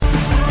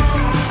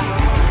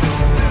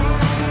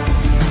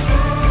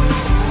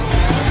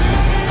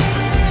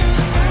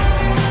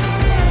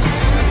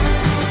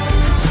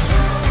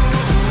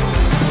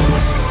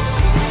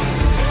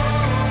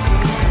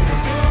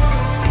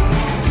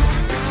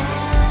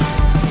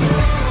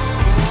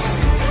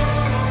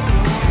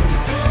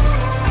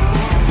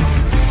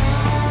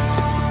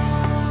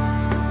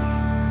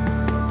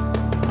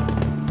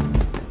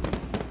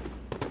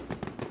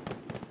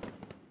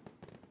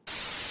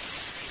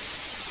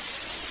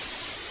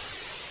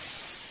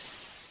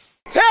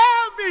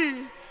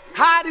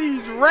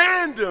these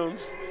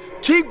randoms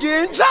keep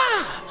getting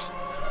jobs?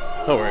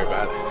 Don't worry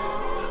about it.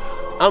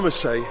 I'm going to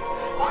say,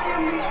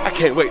 I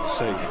can't wait to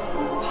say it.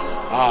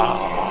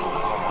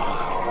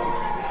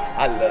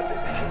 I love it.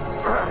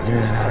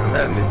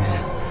 I love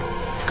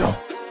it. Go.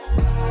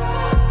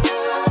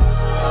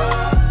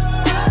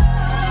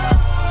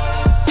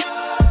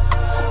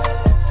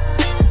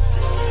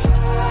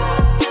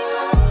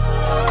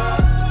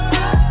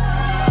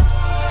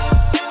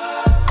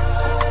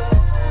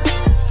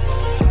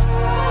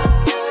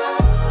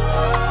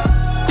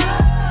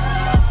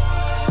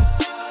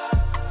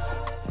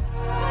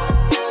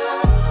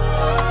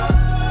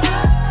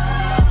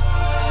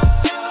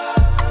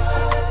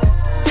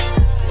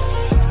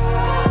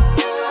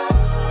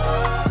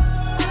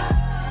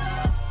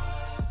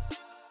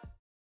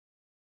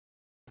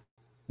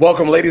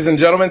 Welcome, ladies and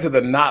gentlemen, to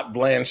the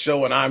NotBland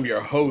Show, and I'm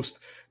your host,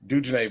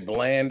 Dujane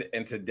Bland,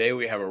 and today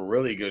we have a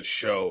really good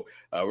show.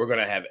 We're going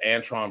to have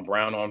Antron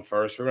Brown on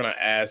first. We're going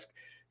to ask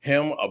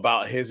him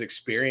about his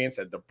experience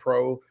at the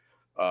PRO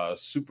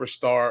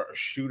Superstar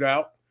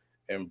Shootout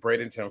in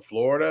Bradenton,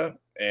 Florida,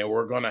 and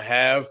we're going to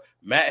have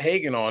Matt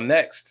Hagan on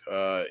next,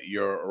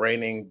 your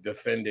reigning,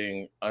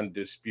 defending,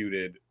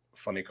 undisputed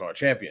funny car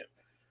champion.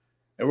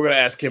 And we're going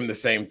to ask him the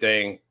same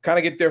thing, kind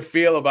of get their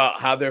feel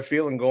about how they're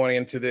feeling going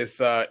into this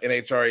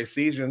NHRA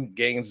season.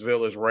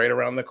 Gainesville is right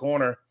around the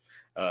corner.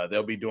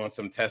 They'll be doing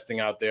some testing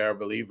out there, I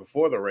believe,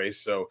 before the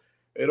race. So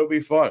it'll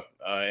be fun.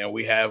 And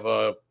we have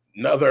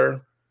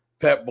another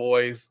Pep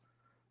Boys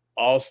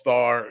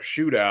All-Star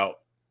Shootout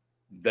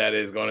that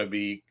is going to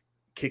be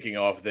kicking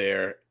off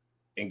there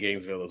in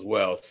Gainesville as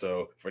well.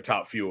 So for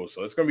Top Fuel.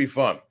 So it's going to be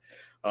fun.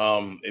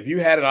 If you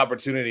had an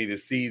opportunity to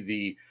see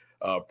the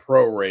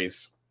pro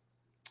race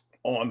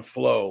on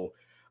Flow,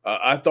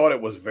 I thought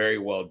it was very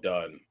well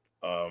done.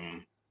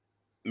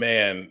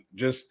 Man,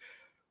 just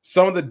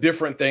some of the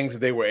different things that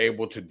they were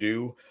able to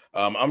do.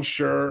 I'm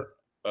sure,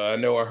 I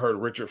know I heard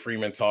Richard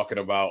Freeman talking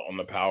about on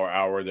the Power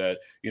Hour that,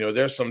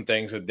 there's some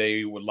things that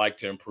they would like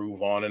to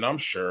improve on. And I'm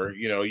sure,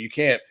 you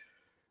can't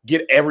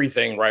get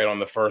everything right on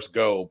the first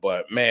go.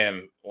 But,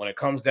 man, when it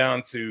comes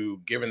down to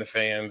giving the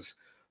fans,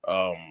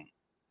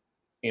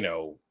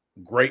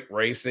 great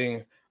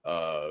racing,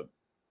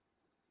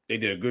 they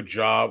did a good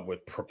job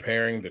with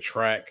preparing the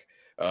track.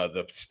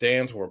 The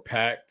stands were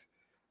packed.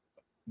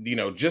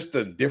 Just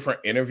the different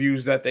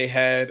interviews that they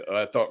had.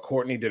 I thought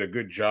Courtney did a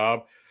good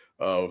job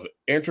of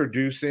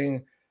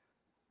introducing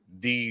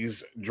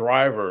these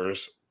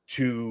drivers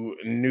to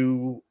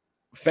new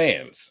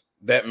fans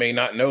that may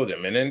not know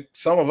them. And then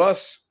some of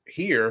us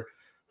here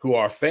who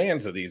are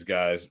fans of these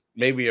guys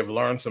maybe have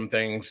learned some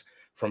things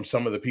from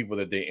some of the people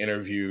that they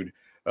interviewed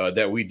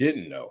that we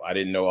didn't know. I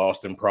didn't know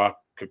Austin Prock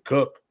could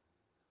cook.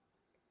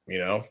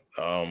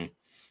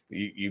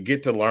 You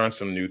get to learn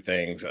some new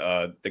things.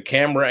 The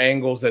camera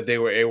angles that they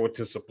were able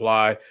to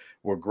supply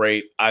were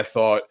great. I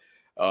thought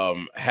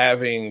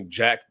having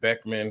Jack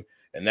Beckman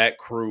and that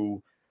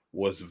crew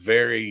was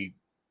very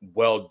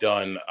well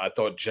done. I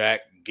thought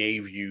Jack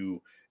gave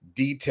you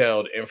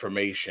detailed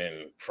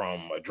information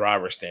from a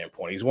driver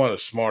standpoint. He's one of the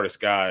smartest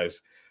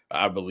guys,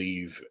 I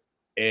believe,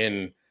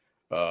 in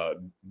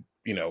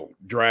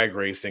drag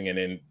racing and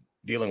in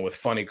dealing with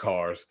funny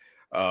cars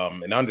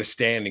and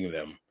understanding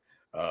them.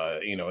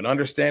 And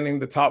understanding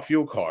the Top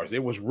Fuel cars.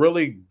 It was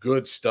really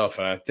good stuff.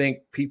 And I think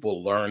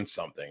people learned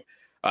something.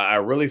 I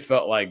really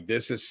felt like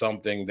this is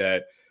something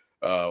that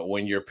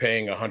when you're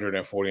paying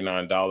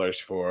 $149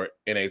 for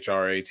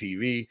NHRA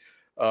TV,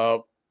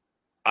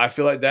 I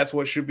feel like that's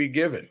what should be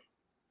given.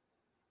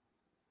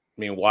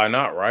 I mean, why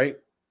not, right?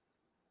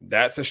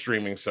 That's a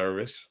streaming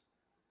service.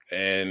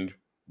 And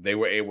they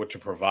were able to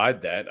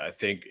provide that. I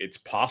think it's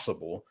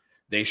possible.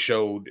 They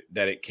showed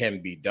that it can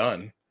be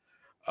done.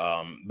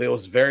 It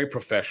was very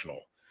professional.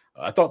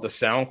 I thought the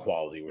sound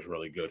quality was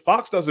really good.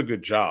 Fox does a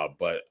good job,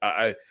 but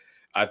I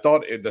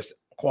thought the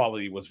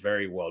quality was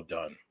very well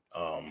done.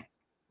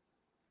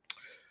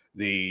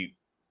 The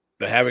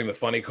having the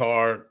funny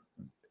car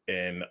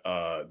and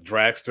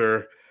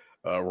dragster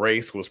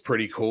race was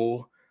pretty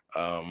cool.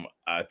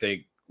 I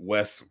think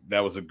Wes,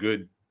 that was a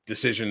good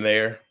decision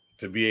there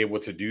to be able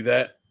to do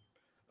that.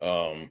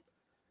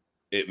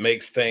 It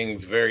makes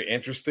things very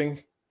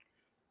interesting.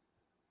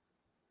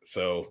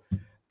 So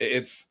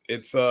it's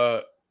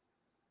hold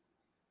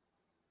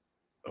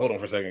on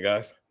for a second,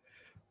 guys.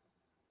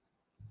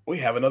 We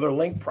have another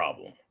link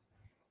problem.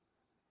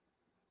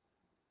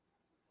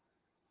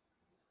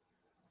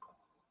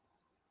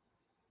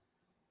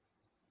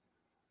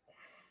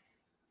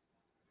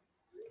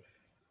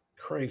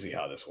 Crazy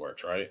how this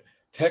works, right?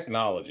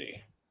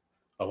 Technology,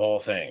 of all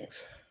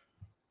things.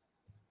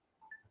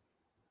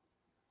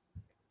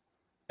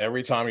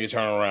 Every time you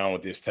turn around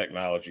with this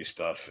technology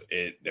stuff,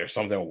 there's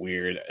something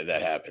weird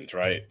that happens,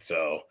 right?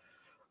 So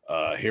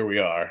here we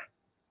are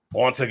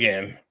once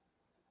again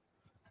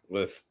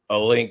with a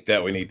link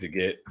that we need to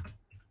get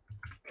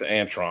to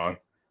Antron.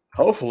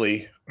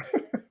 Hopefully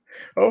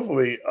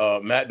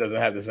Matt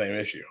doesn't have the same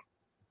issue.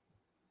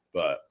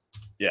 But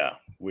yeah,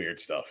 weird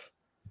stuff.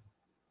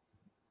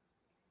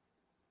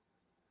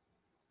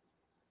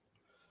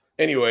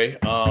 Anyway,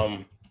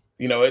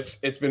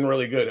 it's been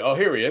really good. Oh,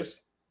 here he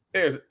is.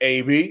 There's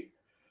AB.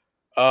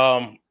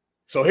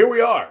 So here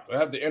we are. I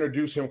have to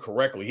introduce him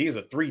correctly. He is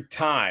a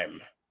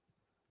 3-time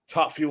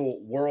Top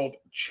Fuel World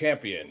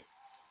Champion.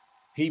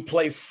 He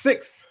placed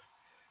 6th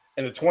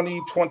in the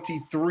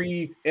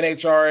 2023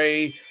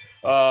 NHRA.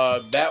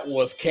 That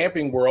was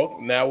Camping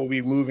World. Now we'll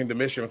be moving to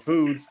Mission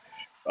Foods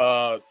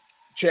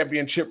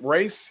championship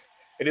race.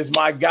 It is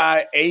my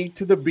guy, A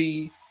to the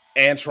B,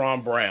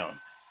 Antron Brown.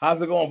 How's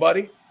it going,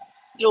 buddy?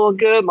 Doing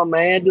good, my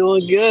man.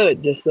 Doing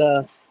good. Just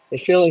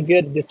it's feeling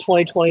good. This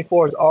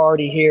 2024 is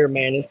already here,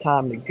 man. It's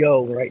time to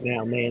go right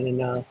now, man.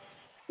 And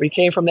we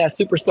came from that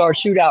Superstar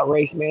Shootout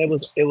race, man.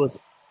 It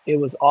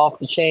was off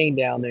the chain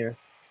down there.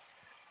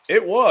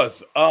 It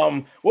was.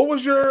 What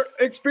was your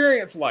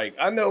experience like?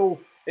 I know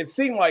it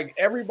seemed like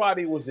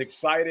everybody was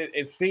excited.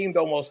 It seemed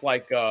almost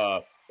like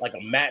a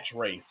match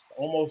race,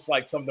 almost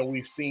like something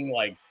we've seen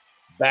like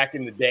back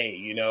in the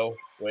day,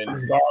 when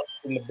Dark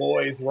and the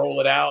boys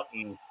roll it out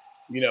and,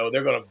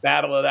 they're going to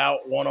battle it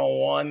out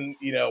one-on-one,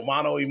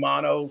 mano y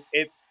mano.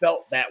 It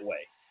felt that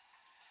way.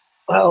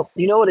 Well,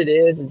 you know what it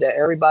is that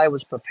everybody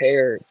was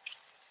prepared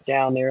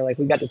down there. Like,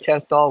 we got to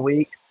test all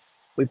week.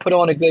 We put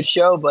on a good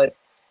show, but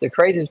the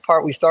craziest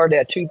part, we started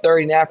at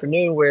 2:30 in the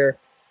afternoon where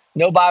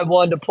nobody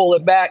wanted to pull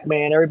it back,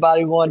 man.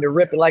 Everybody wanted to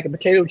rip it like a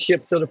potato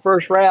chip. So the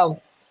first round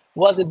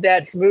wasn't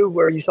that smooth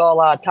where you saw a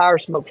lot of tire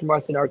smoke from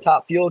us in our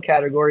top fuel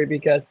category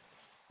because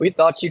we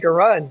thought you could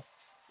run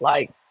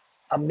like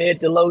a mid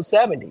to low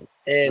 70.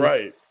 And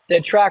right. The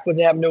track was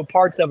having no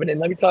parts of it. And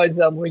let me tell you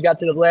something, when we got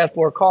to the last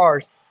 4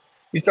 cars,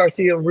 you start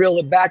seeing them reel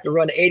it back to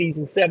run 80s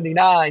and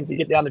 79s to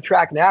get down the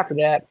track. And after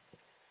that,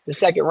 the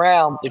second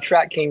round, the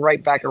track came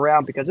right back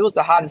around because it was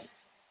the hottest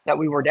that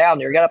we were down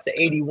there. It got up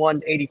to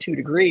 81, 82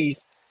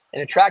 degrees.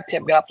 And the track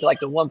temp got up to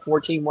like the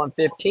 114,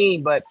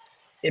 115. But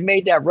it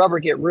made that rubber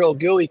get real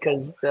gooey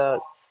because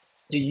the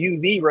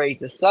UV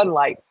rays, the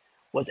sunlight,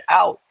 was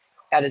out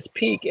at its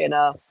peak. And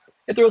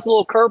it threw us a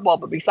little curveball.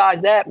 But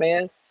besides that,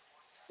 man,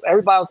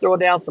 everybody was throwing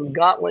down some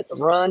gauntlet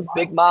runs,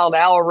 big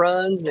mile-an-hour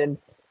runs, and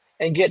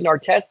getting our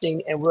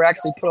testing. And we're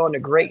actually put on a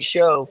great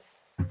show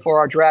for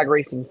our drag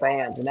racing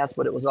fans. And that's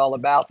what it was all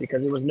about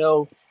because it was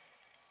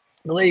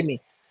believe me,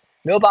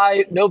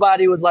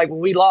 nobody was like, when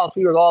we lost,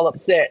 we were all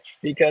upset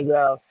because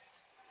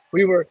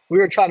we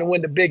were trying to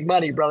win the big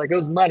money, brother. It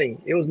was money.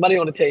 It was money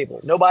on the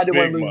table. Nobody didn't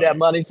want to lose that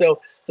money.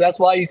 So that's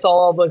why you saw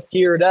all of us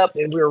geared up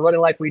and we were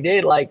running like we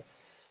did. Like,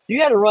 you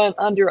had to run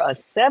under a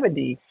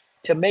 70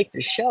 to make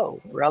the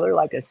show, brother,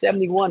 like a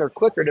 71 or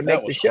quicker to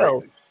make the show.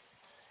 Crazy.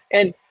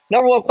 And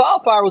number one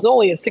qualifier was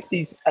only a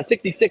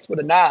 66 with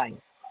a 9.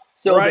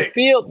 So right.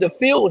 the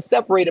field was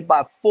separated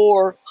by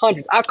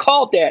 400. I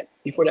called that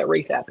before that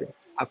race happened.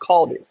 I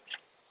called it.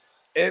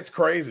 It's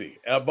crazy,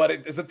 but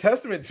it's a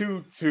testament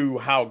to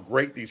how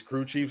great these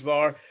crew chiefs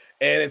are,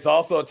 and it's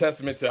also a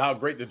testament to how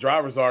great the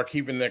drivers are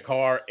keeping their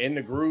car in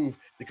the groove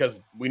because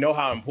we know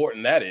how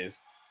important that is.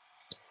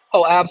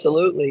 Oh,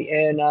 absolutely,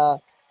 and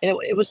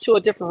it was to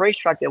a different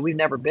racetrack that we've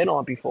never been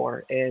on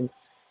before, and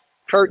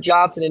Kurt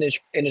Johnson and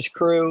his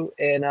crew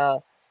and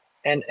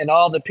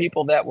all the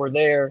people that were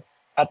there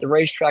at the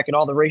racetrack and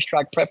all the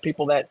racetrack prep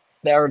people that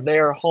are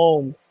there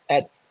home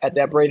at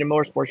that Braden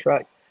Motorsports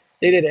track.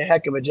 They did a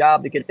heck of a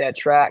job to get that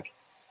track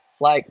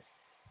like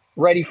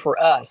ready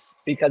for us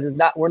because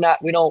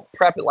we don't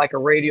prep it like a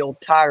radial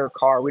tire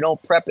car. We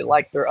don't prep it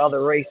like their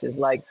other races.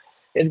 Like,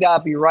 it's got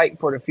to be right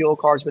for the fuel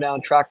cars go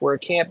down track where it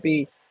can't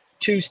be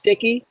too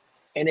sticky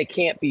and it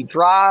can't be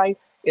dry.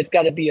 It's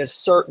got to be a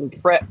certain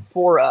prep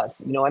for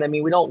us. You know what I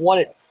mean? We don't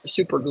want it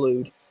super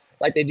glued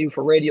like they do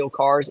for radial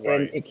cars, right.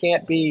 And it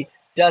can't be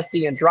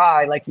dusty and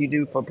dry like you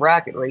do for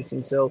bracket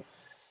racing. So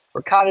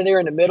we're kind of there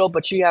in the middle,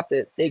 but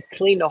they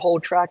clean the whole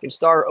track and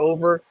start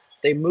over.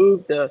 They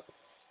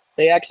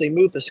actually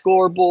moved the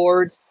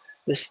scoreboards,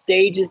 the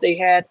stages they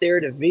had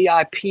there, the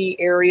VIP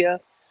area.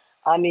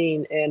 I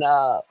mean, and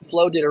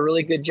Flo did a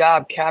really good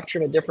job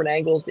capturing the different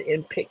angles, the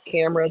in-pit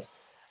cameras.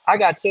 I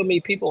got so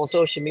many people on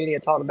social media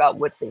talking about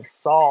what they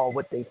saw,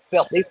 what they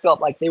felt. They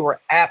felt like they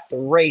were at the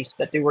race,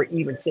 that they were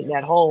even sitting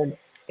at home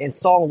and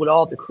saw what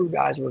all the crew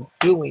guys were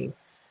doing,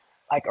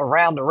 like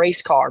around the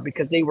race car,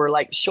 because they were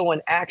like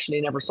showing action they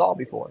never saw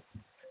before.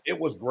 It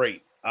was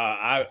great.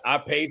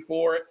 I paid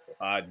for it,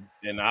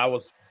 and I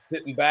was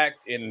sitting back,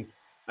 and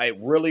I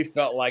really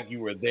felt like you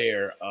were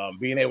there,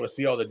 being able to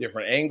see all the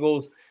different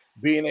angles,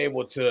 being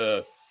able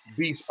to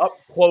be up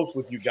close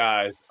with you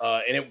guys,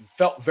 and it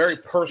felt very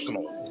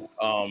personal.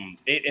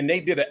 And they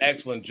did an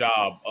excellent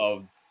job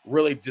of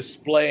really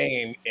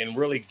displaying and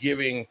really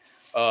giving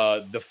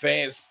the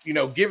fans,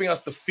 giving us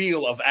the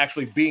feel of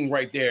actually being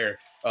right there.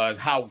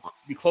 How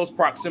the close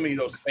proximity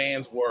those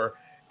fans were.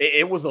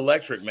 It was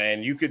electric,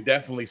 man. You could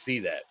definitely see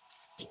that.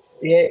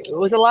 Yeah, it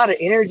was a lot of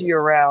energy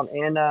around,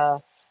 and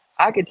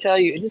I could tell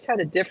you it just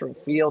had a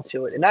different feel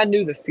to it. And I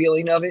knew the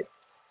feeling of it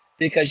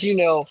because,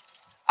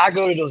 I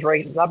go to those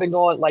races. I've been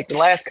going, like, the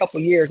last couple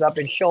of years, I've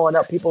been showing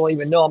up. People don't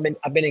even know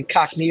I've been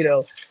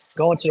incognito,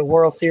 going to the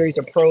World Series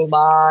of Pro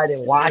Mod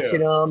and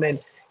watching them and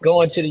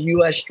going to the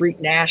U.S. Street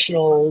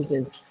Nationals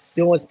and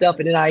doing stuff.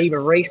 And then I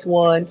even raced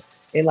one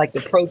in like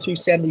the Pro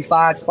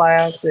 275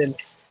 class, and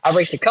I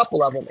raced a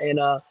couple of them, and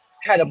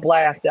had a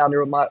blast down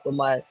there with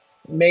my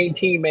main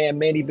team man,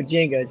 Manny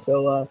Bajinga.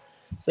 So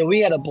we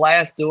had a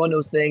blast doing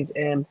those things,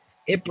 and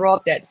it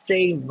brought that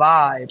same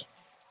vibe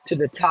to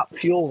the top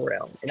fuel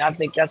realm. And I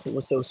think that's what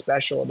was so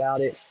special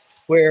about it,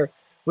 where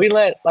we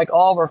let like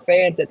all of our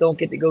fans that don't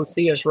get to go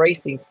see us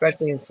racing,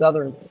 especially in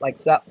southern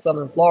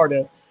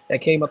Florida,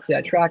 that came up to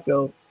that track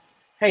go,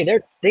 hey,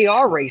 they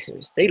are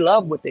racers. They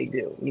love what they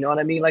do. You know what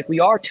I mean? Like, we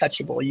are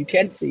touchable. You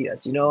can see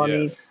us, you know what I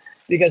mean?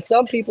 Because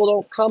some people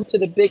don't come to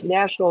the big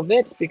national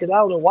events because I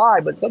don't know why,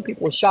 but some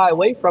people shy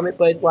away from it.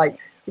 But it's like,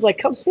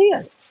 come see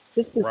us.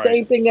 This is the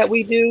same thing that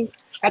we do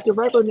at the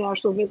regular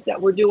national events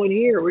that we're doing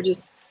here.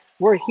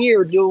 We're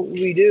here doing what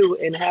we do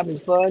and having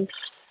fun.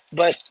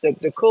 But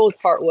the coolest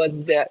part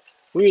is that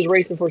we was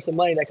racing for some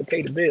money that could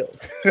pay the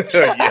bills.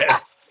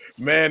 Yes,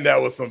 man,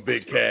 that was some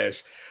big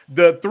cash.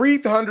 The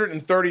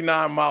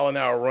 339 mile an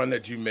hour run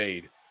that you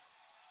made,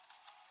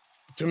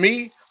 to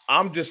me,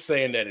 I'm just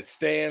saying that it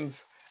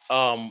stands.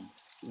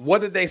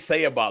 What did they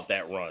say about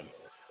that run?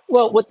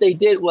 Well, what they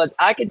did was,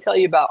 I can tell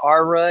you about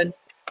our run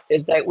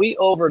is that we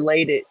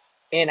overlaid it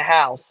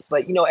in-house,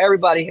 but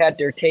everybody had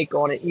their take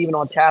on it. Even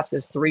on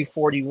Tasca's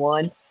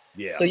 341.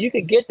 Yeah. So you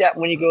could get that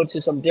when you go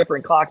to some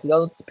different clocks.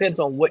 It depends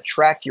on what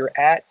track you're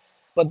at.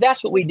 But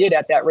that's what we did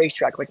at that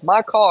racetrack. Like,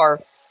 my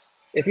car,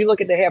 if you look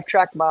at the half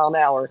track mile an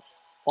hour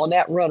on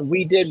that run,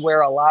 we did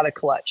wear a lot of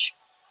clutch.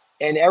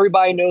 And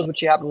everybody knows what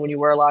happens when you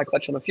wear a lot of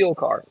clutch on a fuel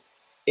car.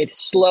 It's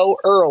slow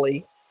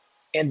early,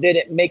 and then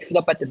it makes it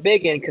up at the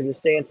big end because it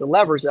stands the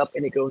levers up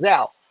and it goes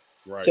out.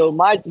 Right. So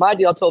my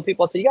deal, I told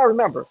people, I said, you got to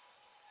remember,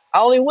 I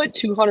only went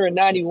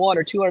 291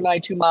 or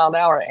 292 mile an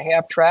hour at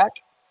half track.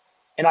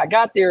 And I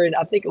got there, and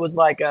I think it was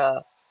like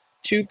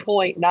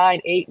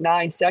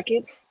 2.989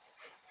 seconds.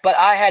 But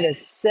I had a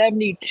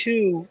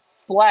 72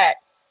 flat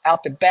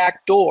out the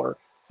back door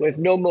with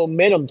no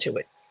momentum to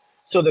it.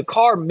 So the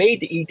car made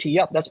the ET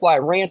up. That's why I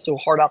ran so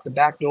hard out the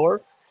back door.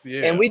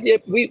 Yeah. And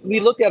we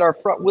looked at our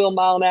front wheel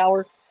mile an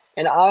hour,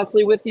 and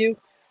honestly with you,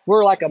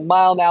 we're like a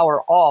mile an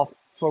hour off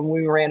from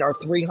when we ran our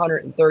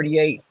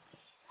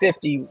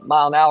 338.50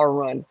 mile an hour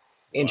run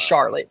in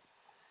Charlotte.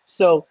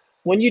 So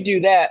when you do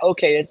that,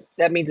 okay,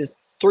 that means it's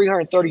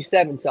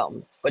 337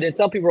 something. But then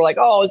some people are like,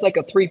 oh, it's like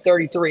a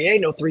 333. It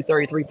ain't no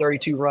 330,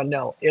 332 run.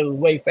 No, it was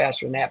way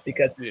faster than that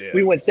because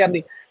we went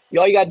 70.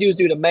 All you got to do is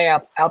do the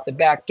math out the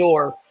back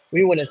door.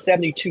 We went a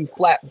 72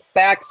 flat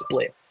back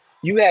split.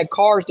 You had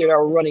cars that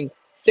are running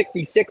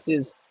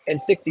 66s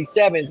and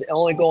 67s and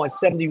only going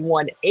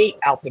 71.8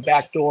 out the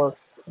back door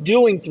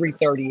doing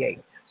 338.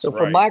 So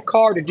for my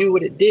car to do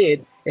what it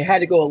did, it had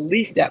to go at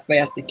least that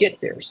fast to get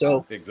there.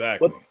 So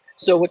exactly.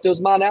 So with those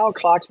mile an hour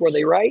clocks, were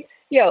they right?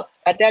 Yeah,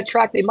 at that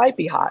track, they might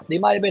be hot. They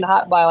might have been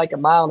hot by like a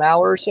mile an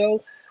hour or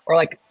so, or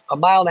like a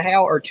mile and a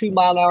half or 2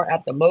 mile an hour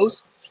at the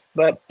most.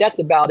 But that's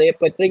about it.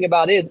 But the thing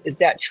about it is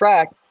that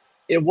track,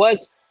 it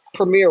was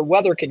premier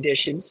weather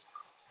conditions.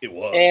 It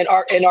was. And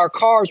our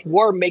cars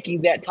were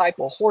making that type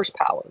of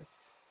horsepower.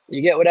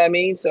 You get what I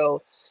mean?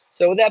 So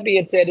with that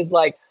being said, it's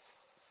like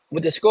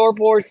what the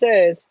scoreboard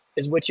says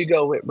is what you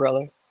go with,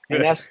 brother.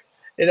 And that's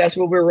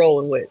what we're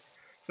rolling with.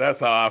 That's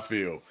how I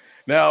feel.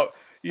 Now,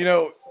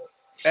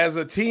 as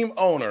a team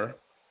owner,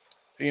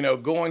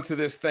 going to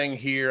this thing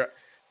here,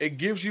 it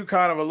gives you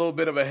kind of a little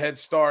bit of a head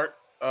start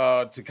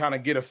to kind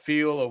of get a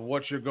feel of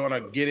what you're going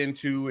to get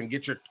into and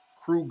get your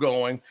crew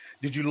going.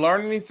 Did you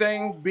learn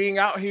anything being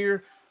out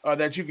here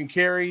that you can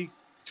carry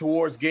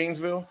towards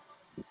Gainesville?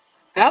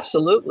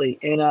 Absolutely.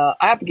 And I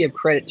have to give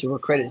credit to where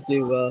credit's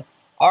due.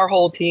 Our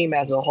whole team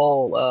as a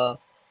whole,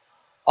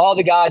 all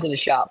the guys in the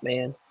shop,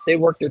 man, they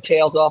worked their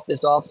tails off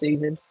this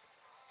offseason.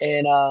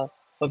 And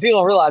but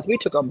people don't realize we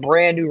took a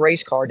brand new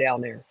race car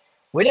down there.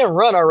 We didn't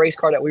run our race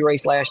car that we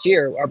raced last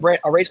year.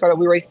 Our race car that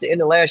we raced at the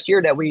end of last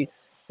year that we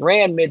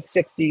ran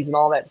mid-60s and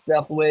all that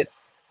stuff with,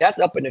 that's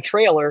up in the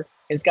trailer.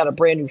 It's got a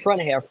brand new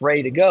front half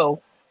ready to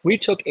go. We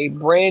took a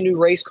brand new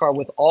race car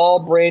with all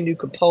brand new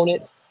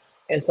components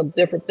and some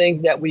different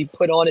things that we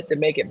put on it to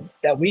make it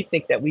that we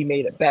think that we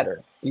made it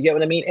better. You get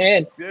what I mean?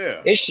 And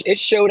it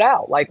showed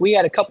out. Like, we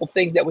had a couple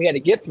things that we had to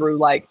get through,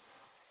 like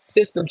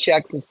system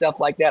checks and stuff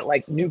like that,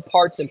 like new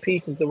parts and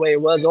pieces. The way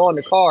it was on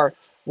the car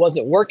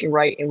wasn't working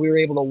right, and we were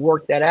able to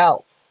work that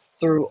out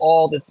through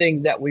all the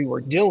things that we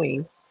were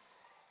doing.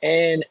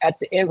 And at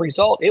the end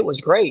result, it was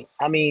great.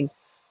 I mean,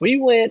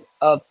 we went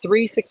a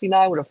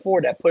 369 with a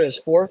Ford that put us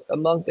fourth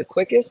among the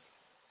quickest.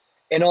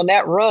 And on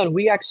that run,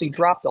 we actually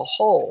dropped a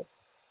hole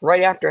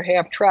right after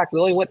half track. We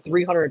only went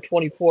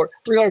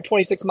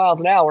 326 miles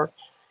an hour.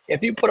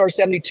 If you put our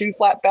 72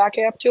 flat back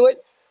half to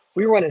it,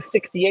 we run a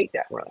 68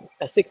 that run,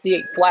 a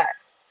 68 flat.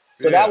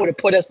 So that would have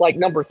put us like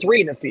number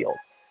 3 in the field.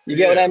 You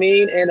get what I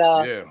mean?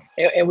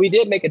 And we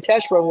did make a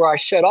test run where I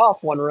shut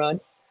off one run.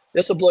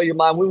 This will blow your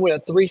mind. We went a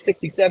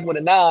 367 with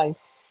a 9,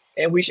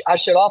 and I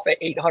shut off at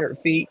 800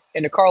 feet,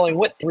 and the car only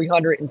went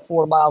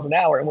 304 miles an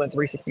hour and went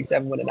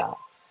 367 with a 9.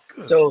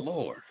 Good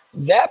Lord.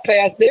 That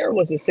pass there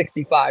was a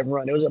 65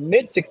 run. It was a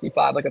mid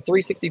 65, like a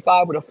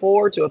 365 with a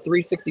 4 to a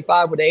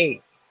 365 with an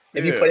 8.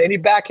 If you put Yeah. any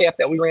back half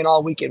that we ran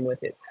all weekend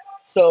with it.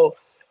 So,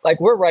 like,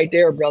 we're right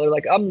there, brother.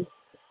 Like,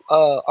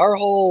 our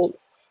whole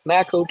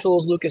Matco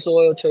Tools, Lucas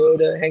Oil,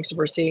 Toyota, Hank's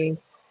team,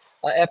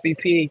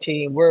 FEP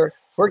team, we're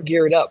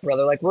geared up,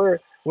 brother. Like, we're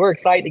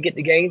excited to get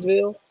to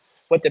Gainesville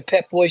with the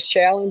Pep Boys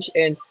Challenge.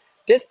 And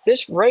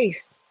this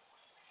race,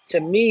 to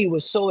me,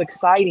 was so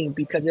exciting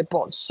because it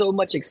brought so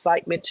much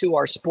excitement to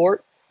our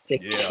sport to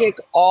kick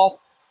off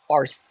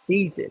our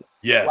season.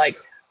 Yes.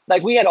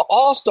 Like we had an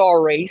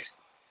all-star race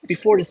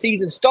before the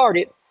season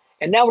started,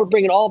 and now we're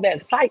bringing all that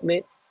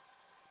excitement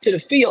to the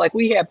field. Like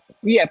we have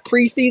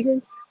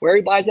preseason where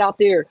everybody's out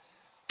there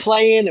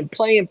playing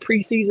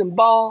preseason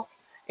ball,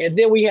 and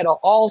then we had an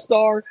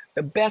all-star,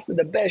 the best of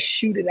the best,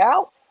 shoot it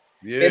out.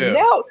 Yeah. And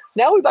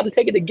now we're about to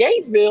take it to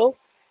Gainesville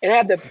and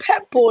have the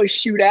Pep Boys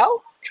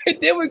shootout, and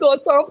then we're gonna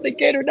start off the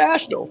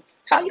Gatornationals.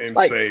 Insane.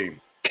 Like,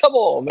 come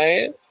on,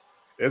 man.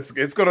 It's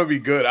going to be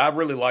good. I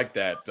really like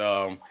that.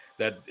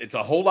 That it's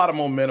a whole lot of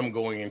momentum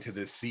going into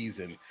this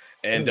season.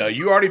 And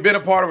you already been a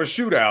part of a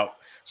shootout.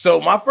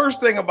 So my first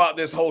thing about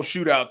this whole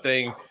shootout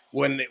thing,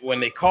 when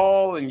they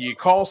call and you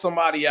call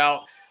somebody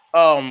out,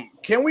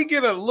 can we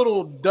get a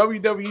little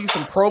WWE,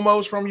 some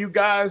promos from you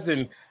guys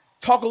and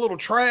talk a little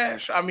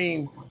trash? I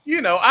mean,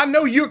 I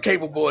know you're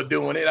capable of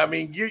doing it. I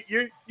mean,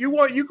 you're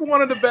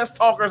one of the best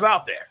talkers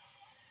out there.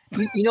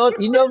 You know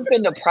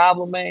been the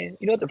problem, man.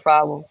 You know what the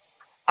problem?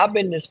 I've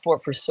been in this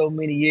sport for so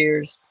many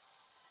years,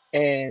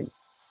 and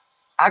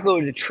I go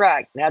to the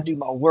track and I do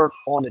my work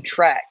on the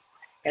track.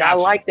 And Gotcha. I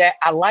like that.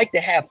 I like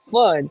to have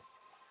fun,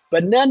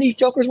 but none of these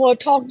jokers want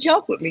to talk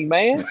junk with me,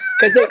 man.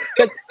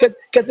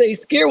 Because they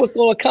scared what's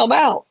going to come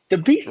out. The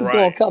beast is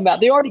going to come out.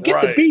 They already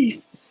get the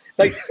beast.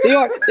 Like they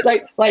are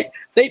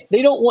they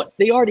don't want.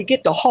 They already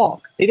get the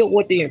Hawk. They don't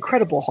want the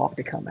Incredible Hawk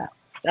to come out.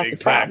 That's the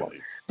problem.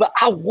 But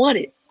I want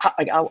it.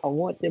 I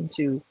want them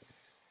to.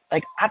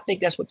 Like, I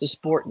think that's what the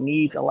sport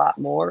needs a lot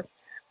more.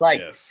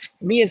 Like,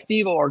 me and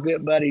Steve-O are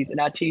good buddies,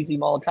 and I tease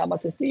him all the time. I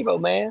said, Steve-O,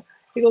 man.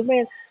 He goes,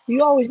 man,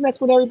 you always mess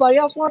with everybody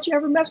else. Why don't you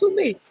ever mess with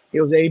me? He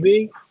goes,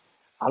 AB,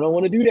 I don't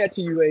want to do that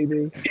to you,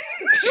 AB.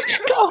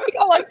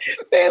 I'm like,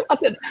 man, I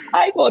said,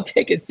 I ain't going to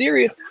take it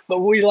serious, but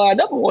when we lined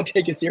up, I want to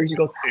take it serious. He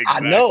goes, I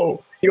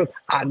know. He goes,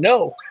 I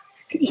know.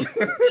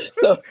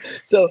 So,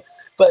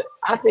 but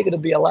I think it'll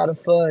be a lot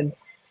of fun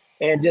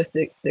and just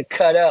to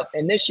cut up.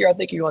 And this year, I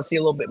think you're going to see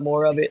a little bit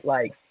more of it.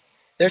 Like,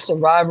 there's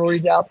some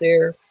rivalries out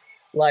there,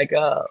 like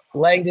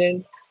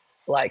Langdon,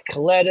 like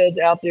Coletta's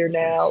out there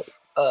now.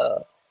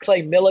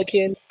 Clay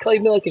Milliken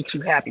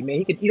too happy,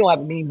 man. He don't have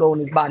a mean bone in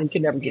his body. He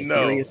can never get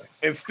serious.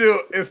 It's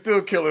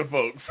still killing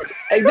folks.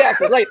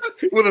 Exactly, like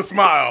with a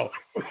smile.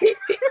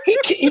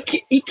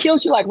 He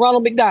kills you like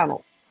Ronald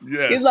McDonald.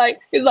 Yeah, he's like,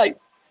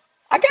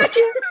 I got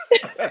you.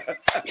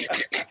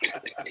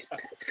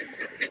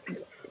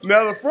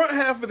 Now the front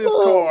half of this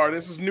car,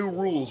 this is new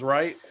rules,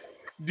 right?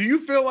 Do you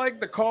feel like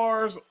the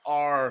cars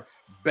are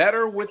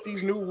better with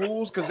these new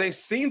rules? Because they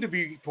seem to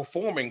be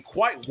performing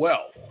quite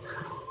well.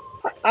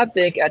 I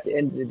think at the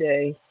end of the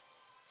day,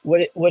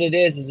 what it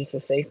is just a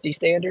safety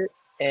standard.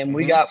 And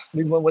we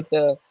went with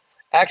the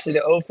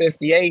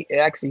 058. It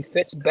actually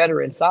fits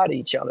better inside of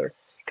each other.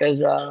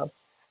 Because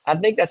I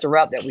think that's a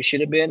route that we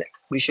should have been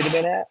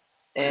at.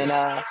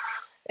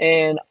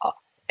 And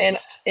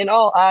in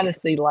all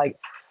honesty, like,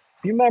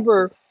 you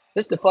remember,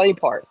 this is the funny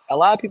part. A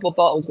lot of people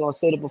thought it was going to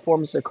slow the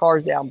performance of the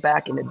cars down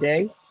back in the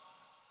day.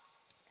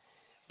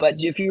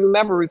 But if you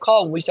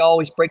recall, we used to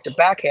always break the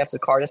back half of the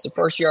car. That's the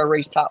first year I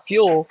raced Top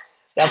Fuel.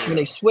 That's when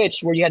they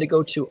switched, where you had to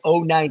go to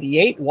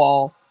 098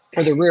 wall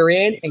for the rear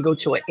end and go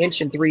to 1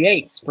 3/8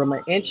 inches. From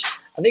an inch,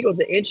 I think it was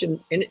an inch and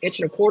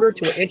a quarter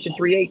to 1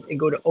 3/8 and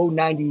go to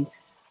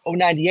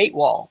 098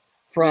 wall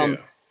from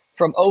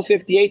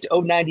 058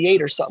 to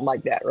 098 or something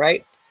like that,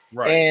 right?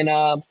 Right.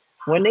 And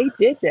when they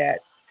did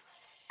that,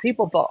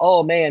 people thought,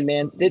 oh,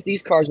 man,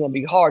 these cars are going to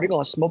be hard. They're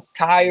going to smoke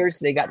tires.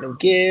 They got no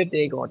give.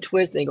 They ain't going to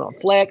twist. They ain't going to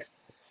flex.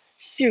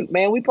 Shoot,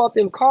 man, we brought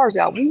them cars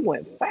out. We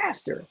went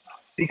faster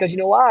because you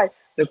know why?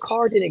 The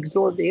car didn't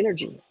absorb the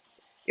energy.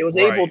 It was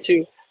able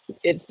to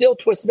 – it still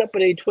twisted up,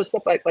 but it twisted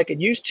up like it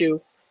used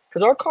to.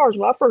 Because our cars,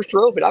 when I first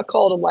drove it, I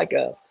called them like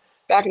a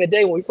 – back in the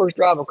day when we first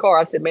drive a car,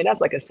 I said, man,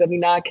 that's like a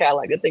 79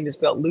 Cadillac. That thing just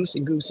felt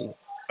loosey-goosey.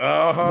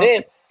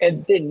 Then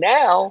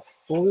now,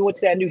 when we went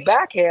to that new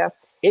back half,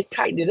 it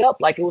tightened it up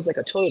like it was like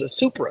a Toyota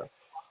Supra,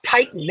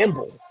 tight and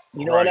nimble.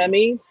 You know what I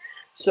mean?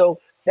 So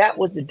that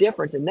was the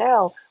difference. And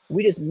now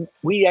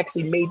we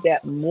actually made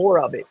that more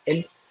of it.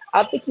 And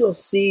I think you'll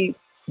see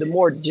the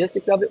more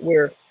logistics of it,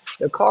 where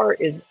the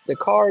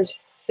cars,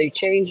 they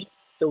changed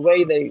the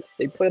way they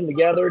put them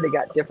together. They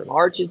got different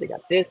arches. They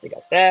got this, they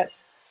got that.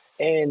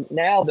 And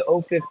now the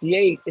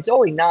 058, it's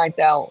only 9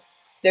 thou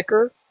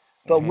thicker.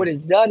 But what it's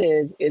done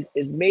is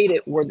made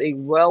it where they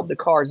weld the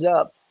cars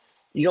up.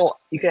 You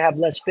can have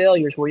less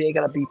failures where you ain't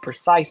got to be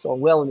precise on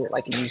welding it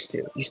like you used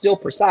to. You're still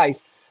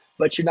precise,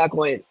 but you're not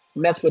going to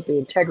mess with the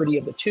integrity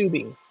of the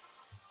tubing.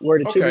 where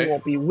the tubing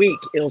won't be weak.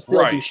 It'll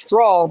still be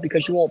strong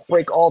because you won't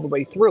break all the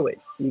way through it.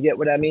 You get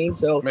what I mean?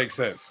 So makes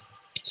sense.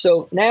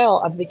 So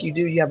now I think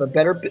you have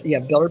better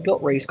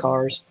built race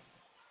cars.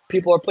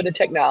 People are putting the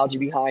technology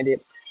behind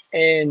it.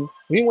 And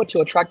we went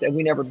to a track that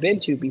we never been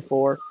to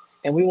before,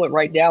 and we went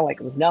right down like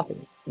it was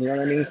nothing. You know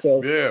what I mean?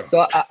 So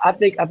I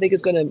think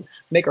it's going to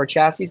make our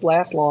chassis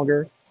last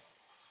longer,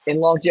 and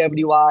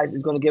longevity wise,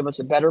 is going to give us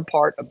a better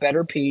part, a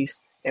better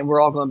piece, and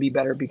we're all going to be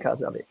better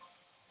because of it.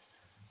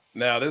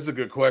 Now, this is a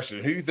good question.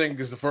 Who do you think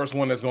is the first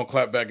one that's going to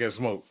clap back at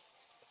smoke?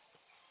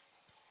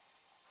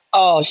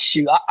 Oh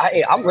shoot!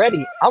 I'm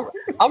ready.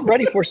 I'm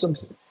ready for some.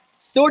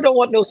 Stewart don't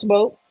want no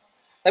smoke.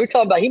 Let me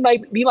tell him about it.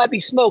 He might be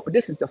smoke, but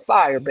this is the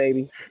fire,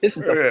 baby. This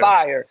is the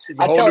fire.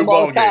 I tell him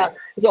all the time.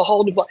 It's a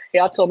whole new ball.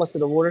 Yeah, I told him, I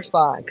said, the water's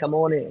fine. Come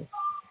on in.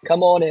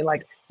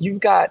 Like you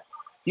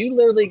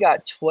literally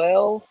got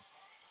 12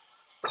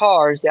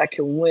 cars that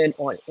can win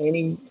on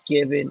any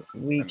given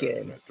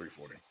weekend.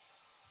 340.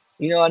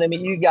 You know what I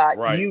mean? You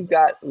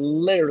got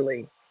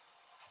literally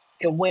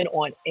can win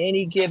on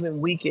any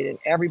given weekend, and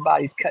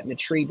everybody's cutting the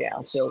tree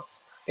down. So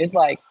it's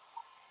like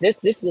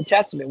this is a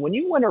testament. When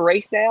you win a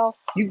race now,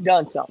 you've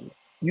done something.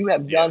 You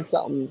have done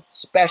something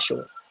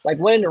special. Like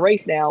winning the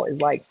race now is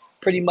like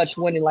pretty much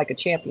winning like a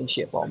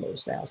championship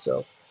almost now.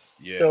 So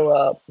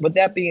with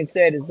that being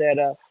said, is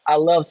that I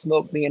love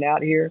Smoke being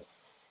out here.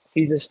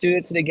 He's a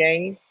student to the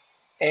game,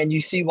 and you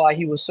see why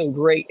he was so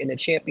great in the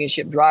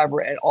championship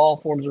driver at all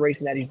forms of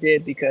racing that he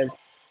did, because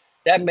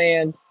that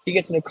man, he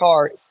gets in a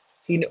car,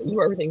 he knows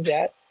where everything's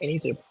at, and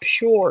he's a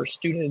pure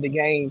student of the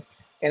game,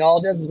 and all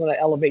it does is going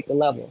to elevate the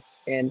level.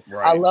 And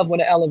I love when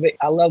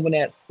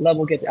that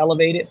level gets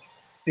elevated,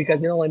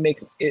 because it only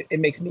makes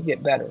me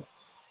get better.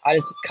 I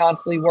just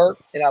constantly work,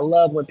 and I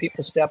love when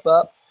people step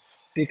up,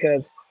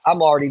 because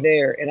I'm already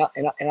there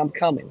and I'm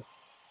coming,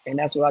 and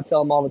that's what I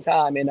tell them all the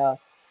time. And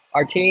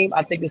our team,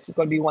 I think this is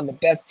going to be one of the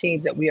best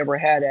teams that we ever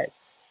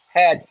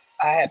had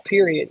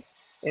period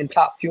in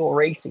Top Fuel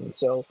racing.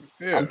 So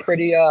I'm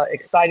pretty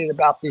excited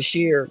about this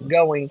year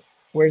going,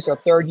 where it's our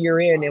third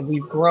year in, and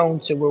we've grown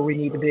to where we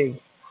need to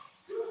be.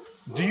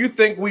 Do you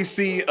think we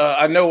see?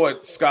 I know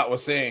what Scott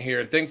was saying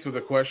here. Thanks for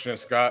the question,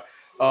 Scott.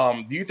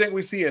 Do you think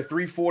we see a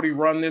 340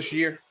 run this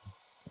year?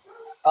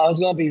 It's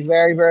going to be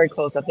very, very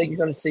close. I think you're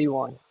going to see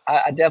one.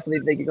 I definitely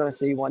think you're going to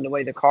see one, the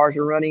way the cars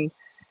are running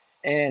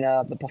and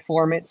the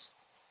performance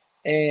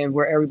and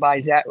where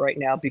everybody's at right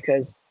now.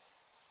 Because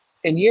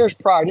in years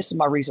prior, this is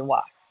my reason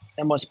why.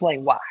 I'm going to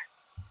explain why.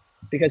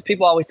 Because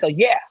people always say,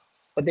 yeah,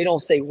 but they don't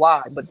say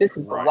why. But this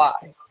is the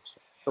why.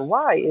 The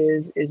why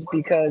is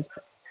because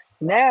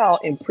now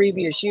in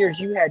previous years,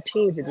 you had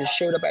teams that just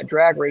showed up at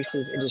drag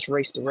races and just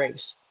raced the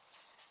race.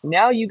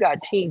 Now you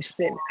got teams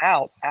sitting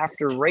out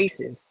after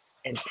races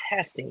and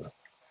testing.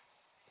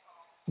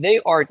 They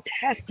are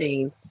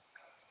testing,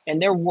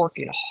 and they're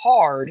working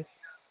hard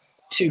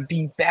to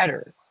be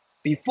better.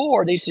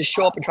 Before, they used to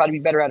show up and try to be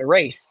better at a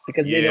race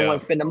because they didn't want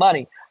to spend the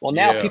money. Well,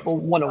 now people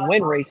want to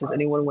win races,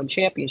 and they want to win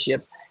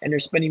championships, and they're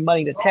spending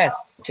money to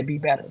test to be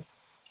better.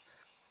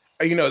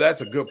 You know, that's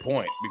a good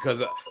point,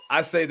 because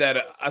I say that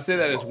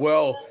as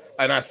well,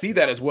 and I see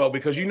that as well,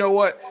 because you know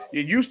what?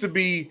 It used to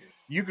be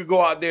you could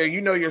go out there,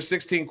 your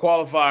 16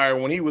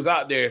 qualifier, when he was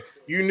out there,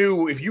 you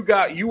knew if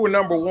you were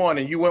number one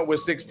and you went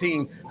with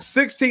 16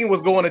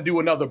 was going to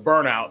do another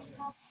burnout.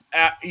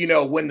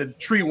 When the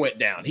tree went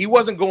down, he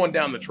wasn't going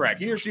down the track.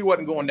 He or she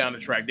wasn't going down the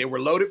track. They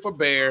were loaded for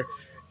bear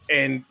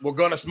and were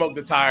going to smoke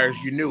the tires.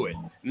 You knew it.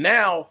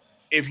 Now,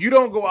 if you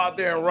don't go out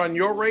there and run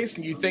your race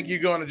and you think you're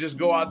going to just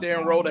go out there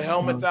and roll the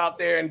helmets out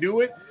there and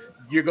do it,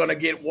 you're going to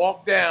get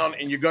walked down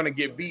and you're going to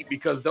get beat,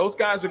 because those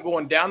guys are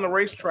going down the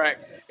racetrack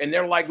and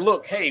they're like,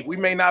 look, hey, we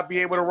may not be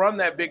able to run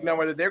that big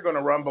number that they're going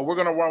to run, but we're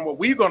going to run what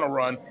we're going to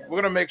run.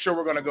 We're going to make sure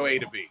we're going to go A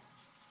to B.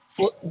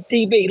 Well,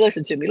 DB,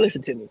 listen to me.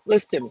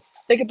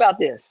 Think about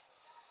this.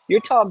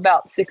 You're talking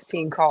about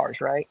 16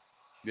 cars, right?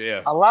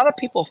 Yeah. A lot of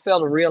people fail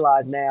to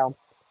realize now,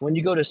 when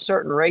you go to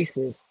certain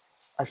races,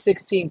 a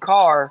 16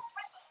 car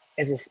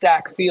is a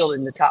stacked field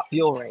in the Top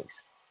Fuel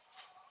race.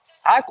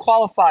 I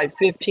qualified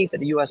 15th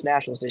at the U.S.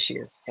 Nationals this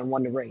year and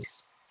won the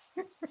race.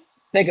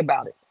 Think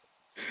about it.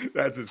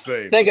 That's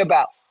insane. Think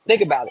about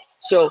it.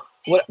 So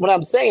what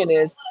I'm saying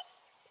is,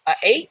 an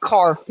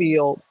 8-car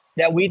field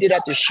that we did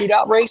at the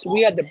shootout race,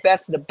 we had the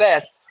best of the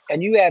best,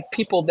 and you had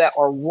people that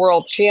are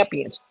world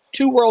champions.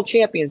 2 world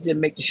champions didn't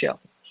make the show.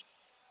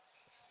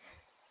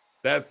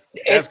 That's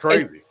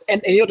crazy.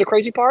 And you know the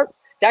crazy part?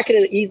 That could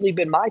have easily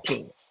been my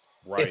team.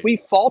 Right. If we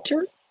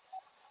faltered,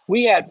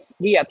 we had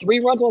 3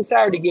 runs on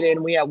Saturday to get in,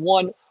 and we had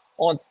 1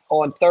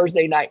 on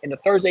Thursday night. And the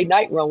Thursday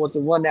night run was the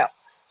one that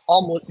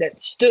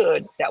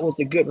stood. That was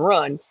the good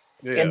run.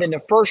 Yeah. And then the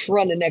first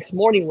run the next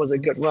morning was a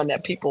good run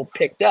that people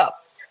picked up.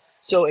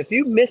 So if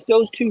you missed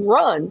those 2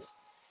 runs,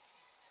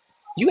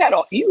 you had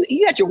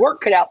your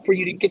work cut out for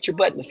you to get your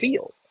butt in the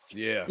field.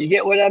 Yeah. You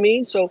get what I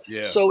mean? So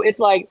it's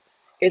like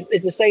it's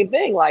the same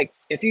thing. Like,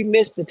 if you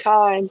miss the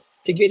time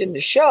to get in the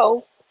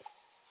show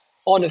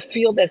on a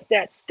field that's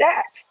that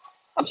stacked,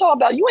 I'm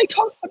talking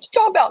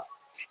about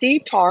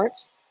Steve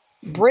Torrance,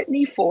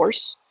 Brittany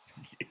Force,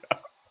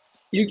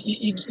 You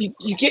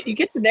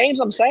get the names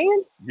I'm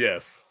saying?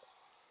 Yes.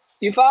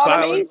 You follow what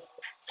I Silent. mean?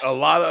 A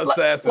lot of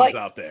assassins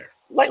out there.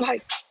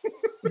 Like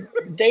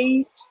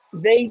they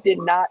did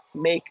not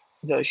make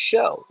the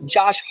show.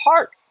 Josh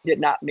Hart did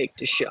not make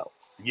the show.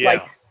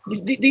 Yeah.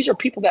 Like these are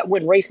people that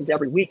win races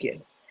every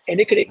weekend, and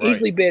it could have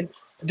easily been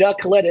Doug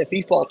Coletta if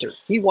he faltered.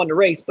 He won the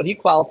race, but he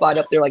qualified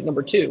up there like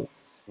number 2.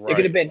 Right. It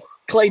could have been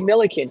Clay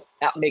Milliken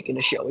not making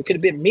the show. It could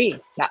have been me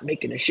not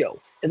making the show.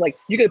 It's like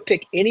you could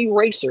pick any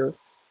racer.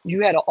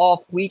 You had an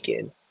off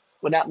weekend,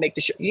 would not make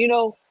the show. You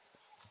know,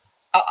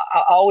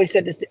 I always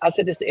said this. I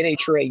said this to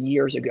NHRA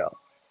years ago.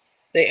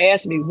 They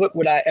asked me, what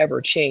would I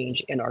ever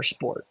change in our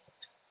sport,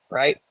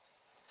 right?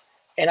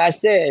 And I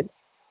said,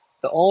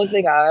 the only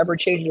thing I ever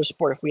change in the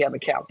sport if we have a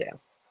countdown,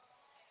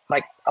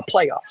 like a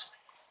playoffs.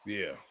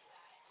 Yeah.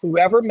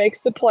 Whoever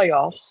makes the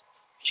playoffs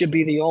should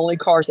be the only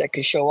cars that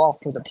can show off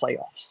for the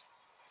playoffs.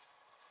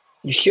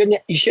 You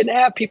shouldn't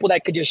have people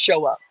that could just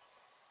show up.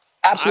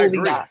 Absolutely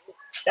not.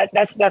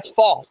 That's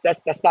false.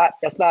 That's not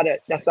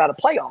a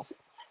playoff.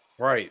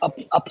 Right.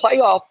 A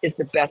playoff is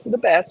the best of the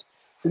best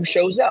who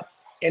shows up.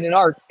 And in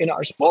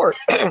our sport,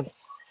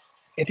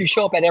 if you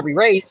show up at every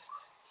race,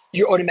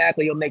 you'll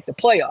make the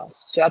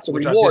playoffs. So that's a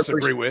reward.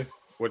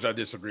 Which I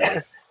disagree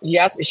with.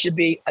 Yes, it should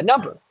be a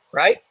number,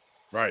 right?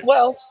 Right.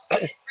 Well,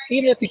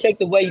 even if you take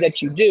the way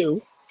that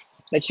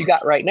you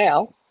got right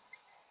now,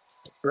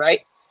 right?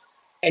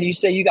 And you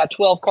say you got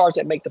 12 cars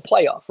that make the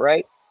playoff,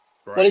 right?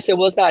 Well, they say,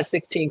 well, it's not a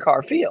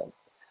 16-car field.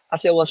 I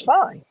said, well, it's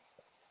fine.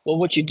 Well,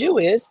 what you do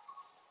is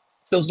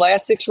those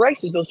last 6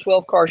 races, those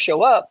 12 cars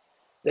show up,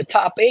 the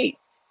top 8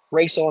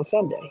 race on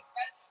Sunday.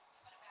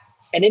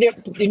 And then,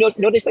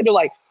 they said, they're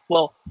like,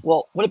 well,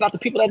 what about the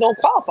people that don't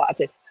qualify? I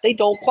said, they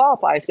don't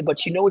qualify. I said,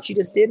 but you know what you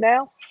just did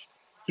now?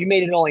 You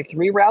made it only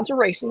 3 rounds of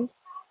racing,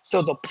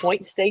 so the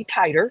points stay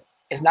tighter.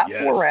 It's not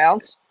 4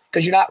 rounds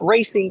because you're not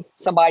racing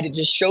somebody that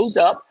just shows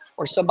up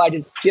or somebody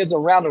just gives a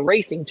round of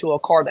racing to a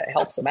car that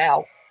helps them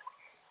out,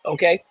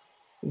 okay,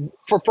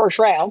 for first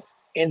round.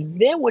 And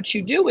then what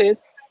you do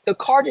is the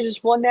car that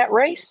just won that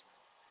race,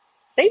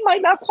 they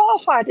might not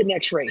qualify the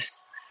next race.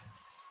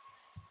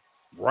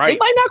 Right. They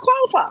might not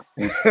qualify.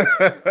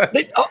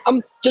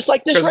 Just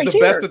like this race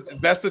here.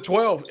 Best of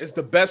 12. It's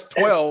the best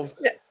 12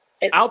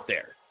 out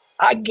there.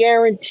 I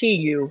guarantee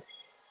you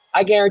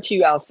out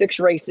of 6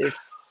 races,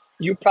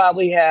 you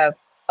probably have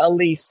at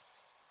least,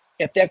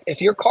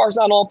 if your car's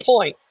not on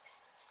point,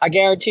 I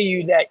guarantee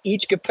you that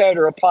each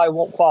competitor probably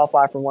won't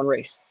qualify for one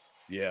race.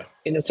 Yeah.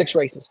 In the 6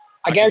 races.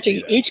 I guarantee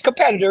you each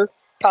competitor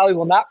probably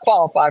will not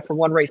qualify for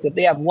one race. If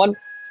they have one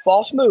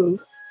false move,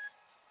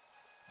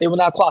 they will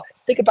not qualify.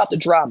 Think about the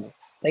drama.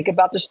 Think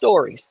about the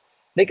stories.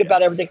 Think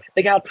about everything.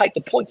 Think how tight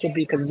the points will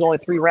be because there's only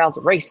 3 rounds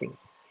of racing.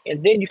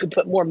 And then you can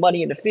put more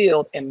money in the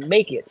field and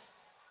make it.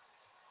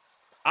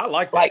 I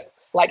like that.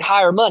 Like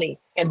higher money.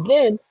 And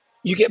then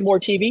you get more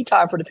TV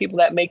time for the people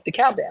that make the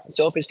countdown.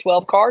 So if it's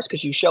 12 cars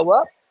because you show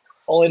up,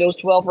 only those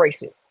 12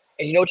 racing.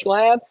 And you know what you're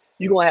going to have?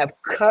 You're going to have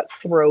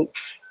cutthroat,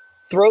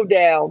 throw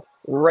down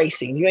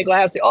racing. You ain't going to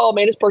have to say, oh,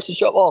 man, this person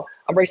showed up. Oh,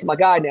 I'm racing my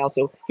guy now,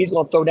 so he's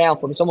going to throw down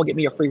for me. Someone get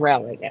me a free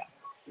round right now.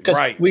 Because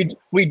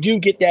we do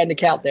get that in the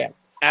countdown.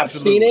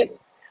 Absolutely.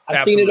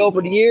 I've seen it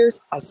over the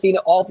years. I've seen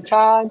it all the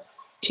time.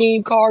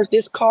 Team cars,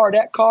 this car,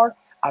 that car.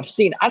 I've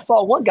seen it. I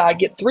saw one guy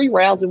get 3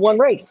 rounds in one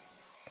race.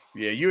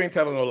 Yeah, you ain't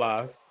telling no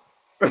lies.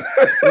 You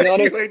know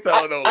what you ain't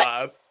telling no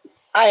lies.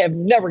 I have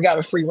never got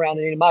a free round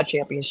in any of my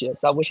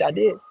championships. I wish I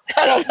did.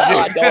 I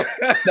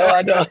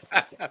don't.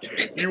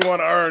 You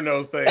want to earn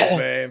those things,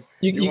 man.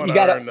 You want to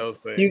earn those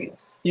things.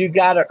 You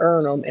got to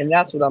earn them, and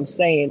that's what I'm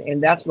saying.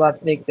 And that's what I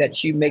think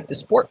that you make the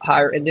sport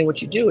higher. And then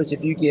what you do is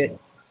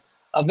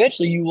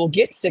eventually you will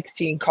get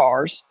 16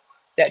 cars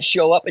that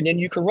show up, and then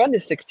you can run the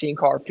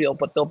 16-car field,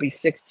 but there'll be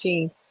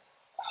 16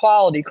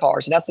 quality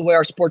cars. And that's the way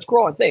our sport's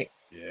growing, I think.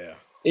 Yeah.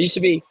 It used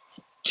to be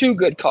 2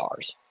 good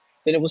cars.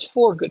 Then it was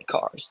 4 good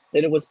cars.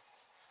 Then it was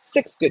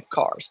 6 good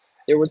cars.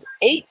 There was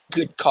 8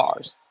 good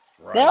cars.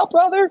 Right. Now,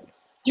 brother,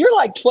 you're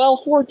like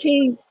 12,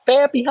 14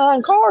 bad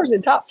behind cars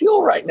in top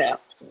fuel right now.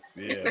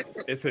 Yeah,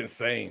 it's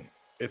insane.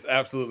 It's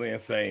absolutely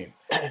insane.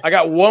 I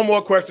got one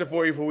more question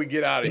for you before we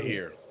get out of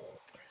here.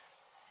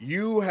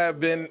 You have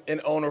been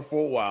an owner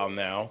for a while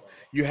now.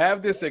 You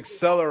have this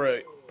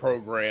Accelerate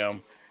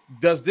program.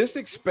 Does this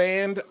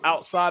expand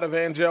outside of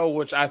Angel,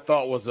 which I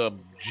thought was a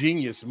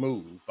genius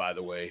move, by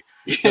the way?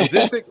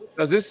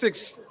 Does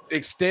this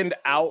extend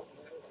out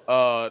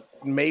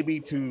maybe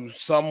to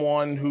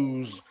someone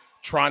who's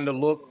trying to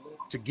look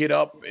to get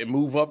up and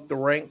move up the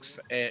ranks,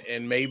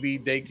 and maybe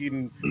they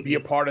can be a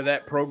part of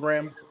that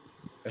program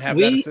and have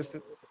that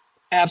assistance?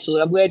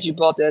 Absolutely. I'm glad you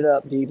brought that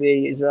up,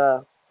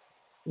 DB.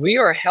 We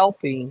are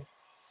helping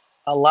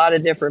a lot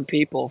of different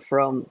people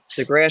from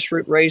the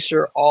grassroots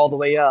racer all the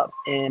way up.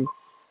 And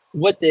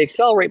what the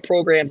Accelerate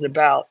program is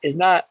about is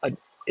not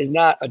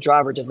a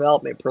driver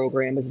development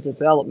program. It's a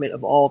development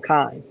of all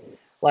kind.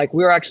 Like,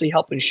 we're actually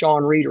helping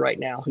Sean Reed right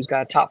now, who's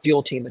got a top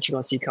fuel team that you're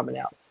going to see coming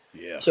out.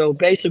 Yeah. So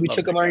basically, we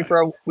took him underneath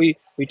for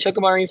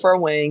our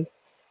wing.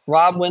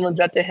 Rob Winland's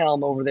at the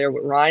helm over there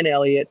with Ryan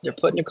Elliott. They're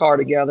putting the car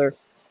together,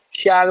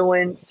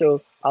 shadowing.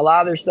 So a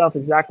lot of their stuff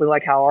is exactly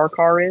like how our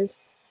car is.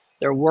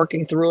 They're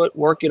working through it,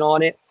 working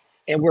on it,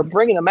 and we're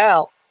bringing them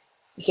out.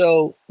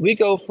 So we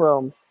go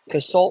from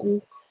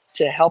consultant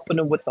to helping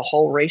them with the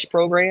whole race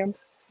program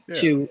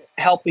to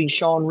helping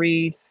Sean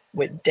Reed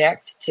with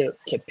decks to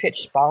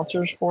pitch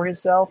sponsors for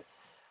himself.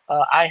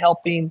 I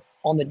help him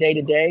on the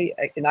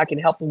day-to-day, and I can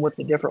help him with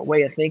the different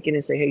way of thinking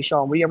and say, hey,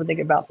 Sean, what do you ever think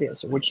about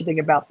this? Or what you think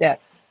about that?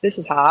 This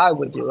is how I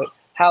would do it.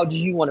 How do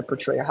you want to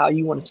portray or how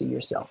you want to see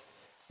yourself?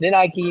 Then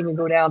I can even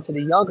go down to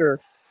the younger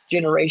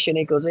generation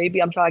and goes, AB,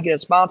 I'm trying to get a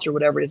sponsor,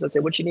 whatever it is. I say,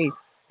 what you need?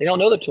 They don't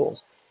know the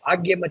tools. I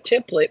give them a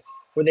template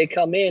where they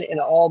come in, and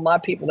all my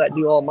people that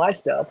do all my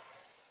stuff,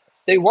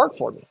 they work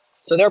for me.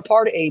 So they're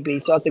part of AB.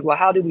 So I was like, well,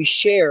 how do we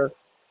share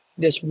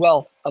this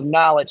wealth of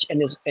knowledge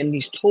and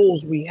these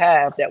tools we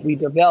have that we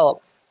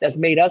develop that's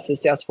made us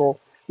successful,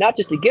 not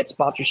just to get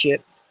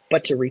sponsorship,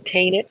 but to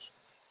retain it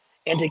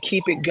and to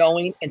keep it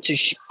going and to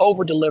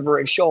over deliver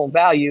and show them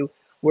value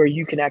where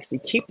you can actually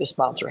keep the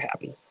sponsor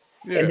happy.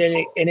 And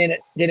then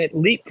it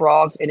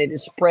leapfrogs and it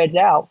spreads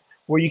out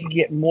where you can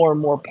get more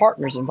and more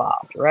partners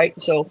involved, right?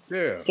 So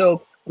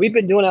we've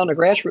been doing it on the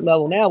grassroots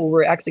level now where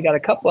we're actually got a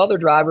couple other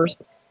drivers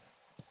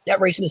that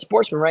race in the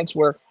sportsman ranks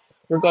where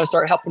we're going to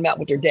start helping them out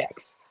with their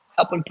decks,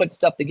 help them put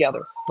stuff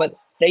together. But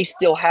they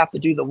still have to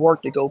do the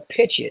work to go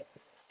pitch it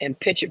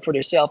for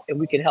themselves, and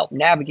we can help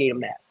navigate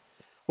them that.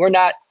 We're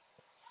not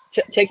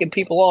taking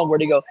people on where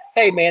they go,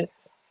 hey, man,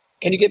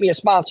 can you get me a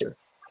sponsor?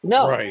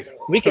 No,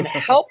 we can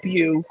help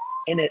you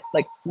in it.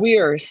 Like, we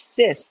are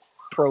assist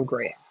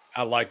program.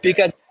 I like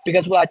that.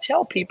 Because what I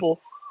tell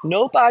people,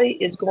 nobody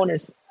is going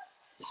to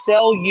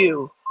sell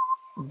you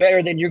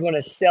better than you're going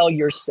to sell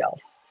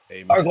yourself.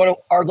 Are going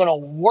to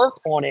work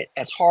on it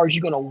as hard as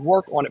you're going to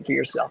work on it for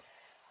yourself.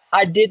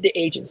 I did the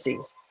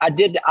agencies. I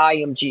did the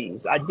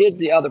IMGs. I did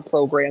the other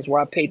programs where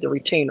I paid the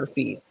retainer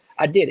fees.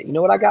 I did it. You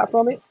know what I got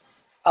from it?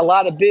 A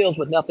lot of bills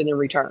with nothing in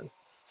return.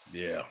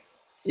 Yeah.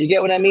 You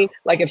get what I mean?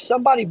 Like, if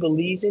somebody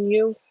believes in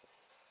you,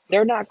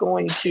 they're not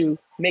going to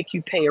make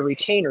you pay a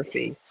retainer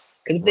fee.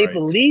 Because if they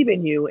believe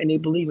in you and they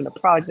believe in the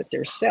product that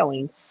they're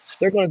selling,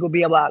 they're going to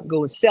be able to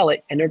go and sell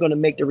it, and they're going to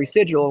make the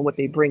residual on what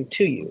they bring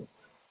to you.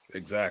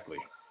 Exactly.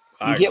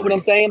 You get what I'm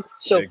saying?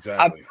 So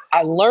exactly.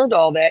 I learned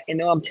all that, and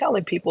now I'm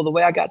telling people the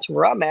way I got to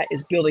where I'm at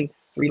is building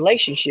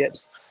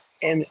relationships,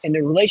 and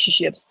the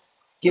relationships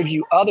gives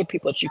you other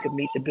people that you can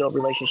meet to build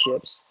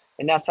relationships,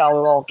 and that's how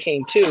it all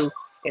came to.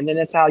 And then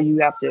that's how you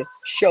have to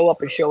show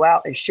up and show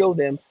out and show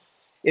them.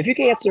 If you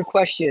can answer the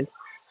question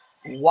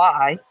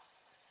why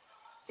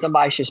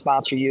somebody should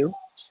sponsor you,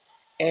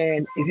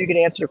 and if you can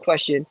answer the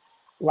question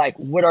like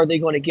what are they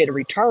going to get in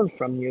return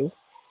from you,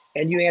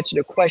 and you answer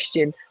the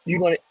question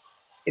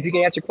if you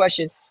can answer the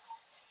question,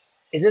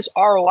 is this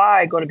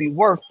ROI going to be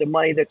worth the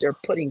money that they're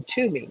putting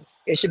to me?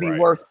 It should be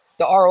worth,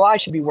 the ROI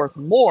should be worth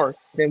more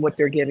than what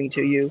they're giving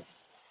to you.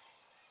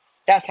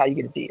 That's how you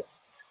get a deal.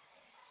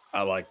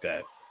 I like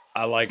that.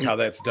 I like how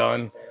that's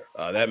done.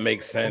 That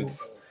makes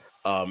sense.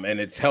 And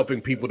it's helping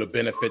people to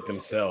benefit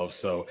themselves.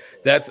 So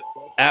that's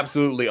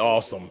absolutely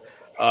awesome.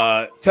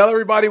 Tell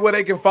everybody where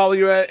they can follow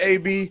you at,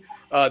 AB.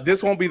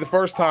 This won't be the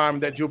first time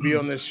that you'll be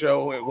on this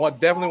show. It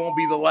definitely won't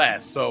be the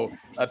last. So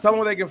tell them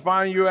where they can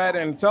find you at,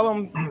 and tell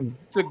them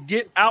to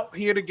get out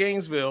here to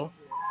Gainesville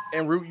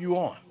and root you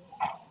on.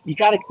 You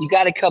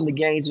gotta come to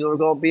Gainesville. We're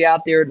gonna be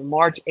out there the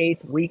March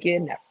 8th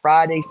weekend, that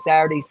Friday,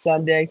 Saturday,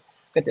 Sunday.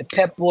 Got the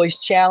Pep Boys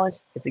Challenge.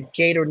 It's a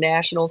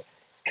Gatornationals.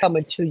 It's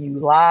coming to you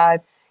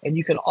live, and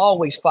you can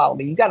always follow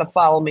me. You got to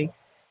follow me.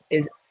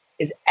 Is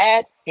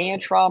at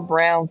Antron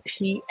Brown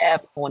TF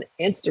on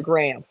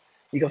Instagram.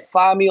 You can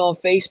find me on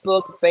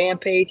Facebook fan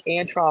page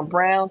Antron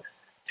Brown,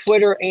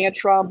 Twitter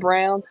Antron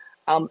Brown.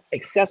 I'm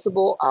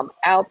accessible. I'm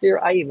out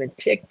there. I even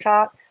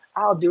TikTok.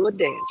 I'll do a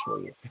dance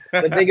for you.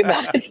 But think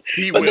about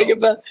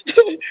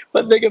it.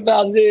 But think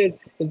about it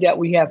is that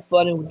we have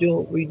fun and we do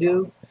what we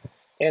do.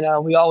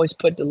 And we always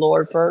put the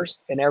Lord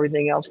first, and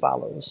everything else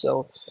follows.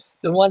 So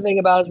the one thing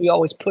about it is we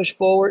always push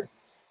forward,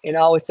 and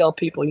I always tell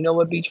people, you know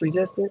what beats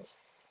resistance?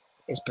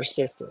 It's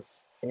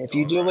persistence. And if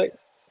you do it,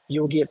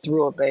 you'll get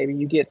through it, baby.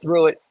 You get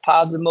through it.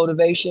 Positive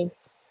motivation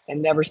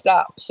and never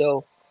stop.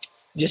 So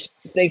just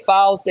stay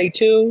followed, stay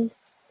tuned,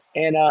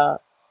 and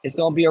it's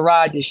going to be a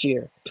ride this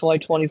year.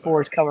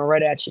 2024 is coming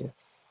right at you.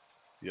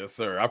 Yes,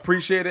 sir. I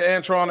appreciate it,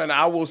 Antron, and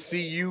I will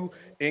see you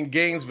in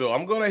Gainesville.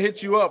 I'm going to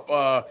hit you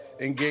up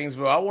in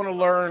Gainesville. I want to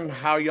learn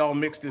how y'all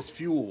mix this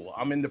fuel.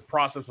 I'm in the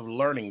process of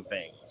learning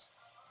things.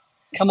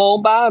 Come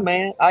on by,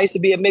 man. I used to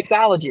be a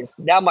mixologist.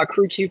 Now my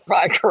crew chief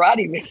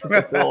karate mixes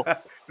the fuel.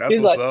 That's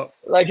He's what's up.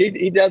 Like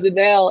he does it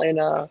now, and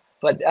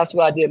but that's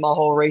what I did my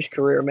whole race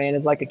career, man.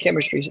 It's like a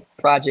chemistry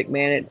project,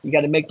 man. You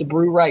got to make the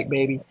brew right,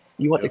 baby.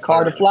 You want the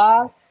car to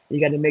fly, you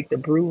got to make the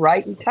brew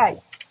right and tight.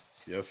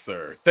 Yes,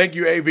 sir. Thank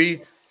you,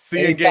 AB. See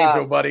you in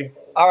Gainesville, buddy.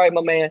 All right,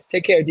 my man.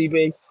 Take care,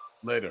 DB.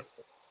 Later.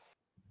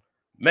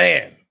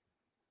 Man,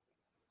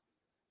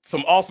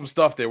 some awesome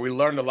stuff there. We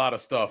learned a lot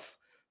of stuff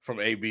from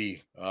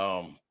AB.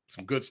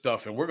 some good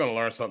stuff, and we're going to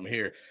learn something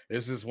here.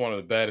 This is one of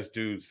the baddest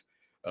dudes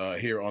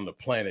here on the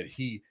planet.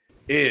 He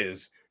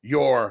is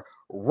your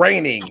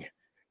reigning,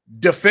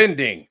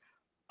 defending,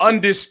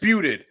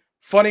 undisputed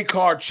funny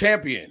car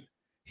champion.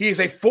 He is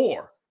a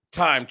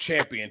 4-time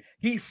champion.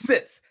 He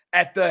sits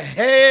at the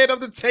head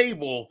of the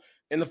table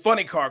in the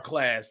funny car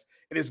class.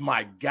 It is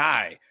my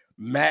guy,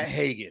 Matt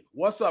Hagan.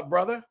 What's up,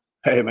 brother?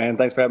 Hey, man.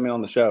 Thanks for having me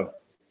on the show.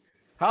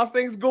 How's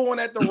things going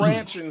at the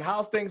ranch, and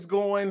how's things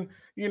going,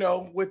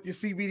 with your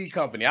CBD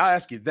company? I'll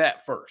ask you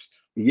that first.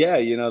 Yeah,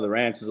 the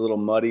ranch is a little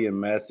muddy and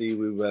messy.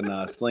 We've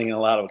been slinging a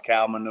lot of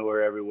cow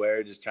manure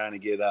everywhere, just trying to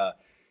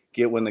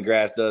get when the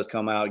grass does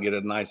come out, get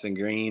it nice and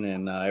green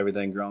and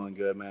everything growing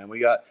good, man.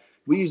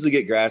 We usually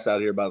get grass out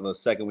here about the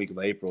second week of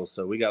April,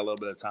 so we got a little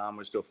bit of time.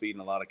 We're still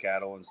feeding a lot of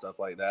cattle and stuff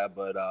like that,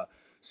 but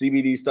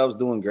CBD stuff's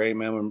doing great,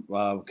 man.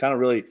 We're kind of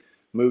really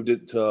moved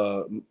it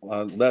to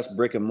less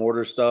brick and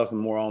mortar stuff and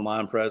more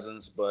online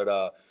presence.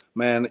 But,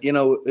 man,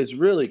 it's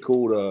really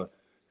cool to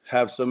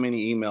have so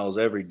many emails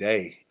every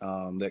day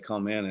that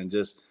come in and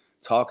just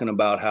talking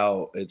about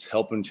how it's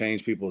helping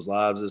change people's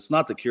lives. It's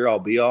not the cure-all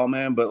be-all,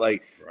 man, but,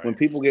 when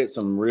people get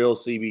some real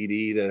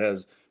CBD that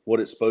has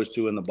what it's supposed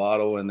to in the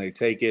bottle and they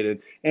take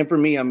it. And for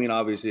me, I mean,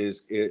 obviously,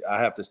 I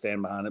have to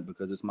stand behind it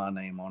because it's my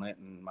name on it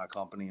and my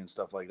company and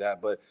stuff like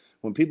that. But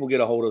when people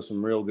get a hold of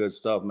some real good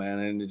stuff, man,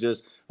 and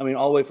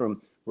all the way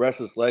from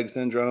restless leg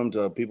syndrome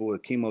to people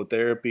with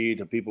chemotherapy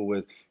to people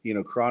with,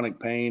 chronic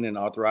pain and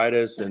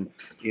arthritis and,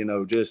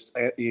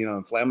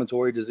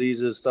 inflammatory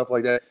diseases, stuff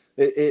like that.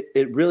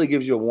 It really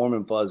gives you a warm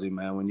and fuzzy,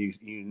 man, when you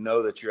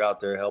know that you're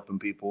out there helping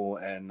people.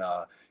 And,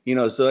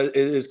 so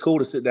it's cool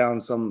to sit down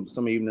some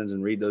evenings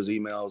and read those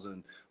emails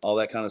and all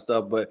that kind of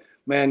stuff. But,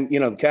 man,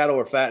 the cattle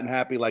are fat and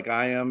happy like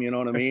I am, you know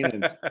what I mean?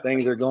 And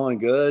things are going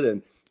good.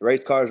 And the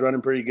race car is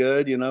running pretty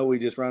good. We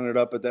just run it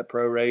up at that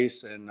pro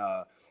race and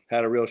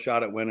had a real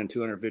shot at winning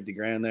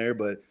 $250,000 there.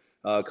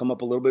 But come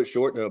up a little bit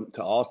short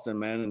to Austin,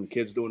 man. And the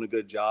kid's doing a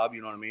good job.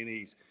 You know what I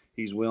mean?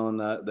 He's wheeling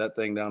that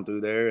thing down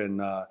through there. And,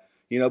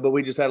 but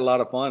we just had a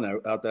lot of fun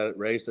out that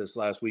race this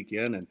last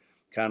weekend and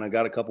kind of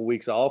got a couple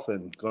weeks off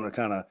and going to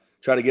kind of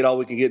try to get all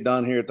we can get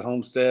done here at the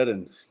homestead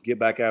and get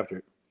back after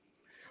it.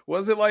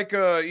 Was it like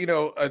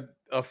a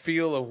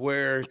feel of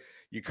where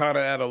you kind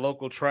of at a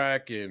local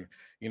track and,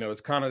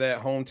 it's kind of that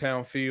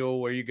hometown feel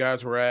where you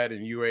guys were at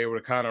and you were able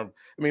to kind of,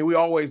 we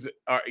always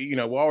are,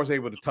 we're always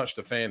able to touch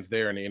the fans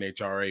there in the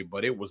NHRA,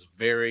 but it was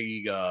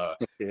very,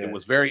 it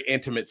was very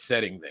intimate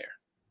setting there.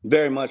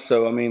 Very much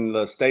so.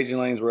 The staging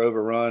lanes were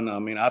overrun.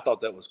 I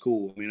thought that was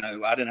cool.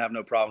 I didn't have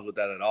no problems with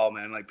that at all,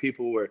 man. Like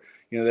people were,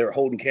 they were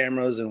holding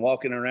cameras and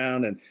walking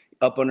around and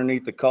up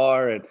underneath the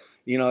car. And,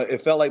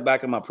 it felt like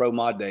back in my pro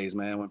mod days,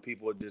 man, when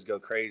people would just go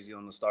crazy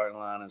on the starting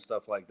line and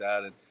stuff like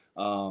that. And,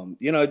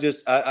 I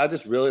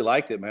just really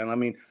liked it,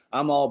 man.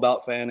 I'm all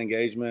about fan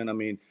engagement.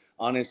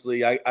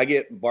 Honestly, I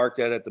get barked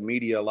at the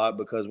media a lot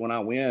because when I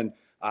win,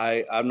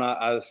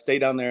 I stay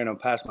down there and I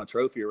pass my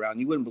trophy around.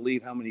 You wouldn't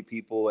believe how many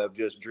people have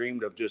just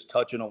dreamed of just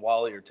touching a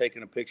Wally or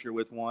taking a picture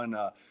with one.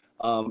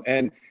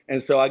 And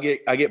so I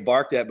get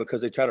barked at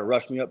because they try to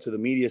rush me up to the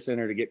media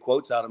center to get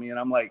quotes out of me. And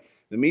I'm like,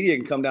 the media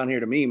can come down here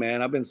to me,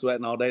 man. I've been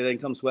sweating all day. They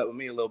can come sweat with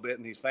me a little bit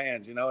and these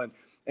fans,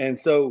 and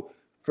so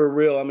for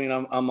real,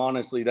 I'm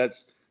honestly,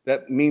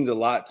 that means a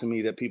lot to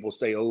me that people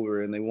stay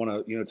over and they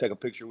want to, take a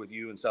picture with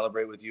you and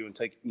celebrate with you and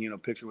take, a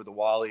picture with the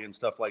Wally and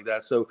stuff like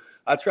that. So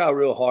I try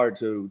real hard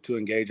to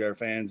engage our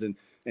fans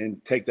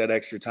and take that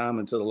extra time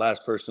until the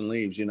last person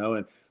leaves,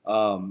 and,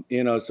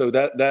 so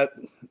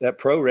that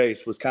pro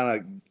race was kind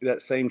of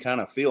that same kind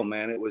of feel,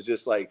 man. It was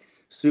just like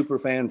super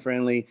fan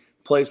friendly.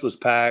 Place was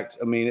packed.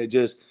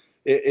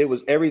 It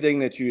was everything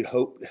that you'd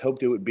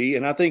hoped it would be.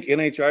 And I think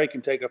NHRA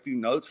can take a few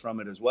notes from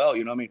it as well.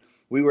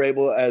 We were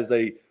able, as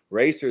a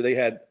racer, they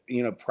had,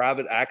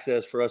 private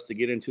access for us to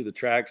get into the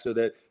track so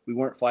that we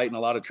weren't fighting a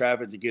lot of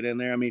traffic to get in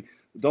there.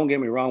 Don't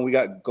get me wrong. We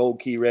got gold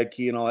key, red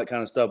key and all that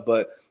kind of stuff,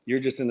 but you're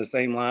just in the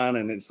same line.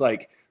 And it's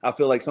like, I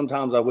feel like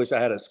sometimes I wish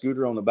I had a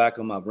scooter on the back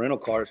of my rental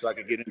car so I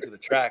could get into the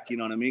track. You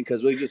know what I mean?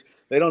 Cause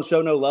they don't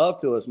show no love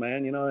to us,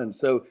 man, and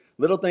so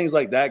little things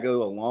like that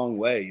go a long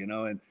way,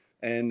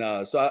 and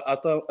so I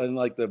thought in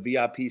like the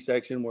VIP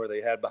section where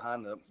they had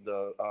behind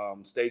the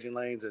staging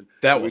lanes and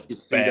that was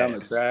bad. Down the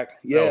track.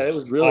 Yeah, it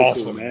was really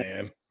awesome, cool,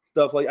 man.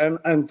 Stuff like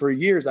and for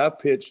years I've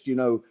pitched,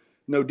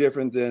 no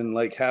different than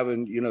like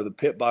having, the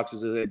pit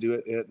boxes that they do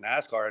at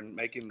NASCAR and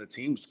making the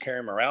teams carry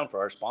them around for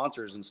our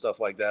sponsors and stuff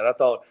like that.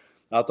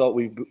 I thought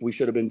we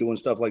should have been doing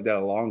stuff like that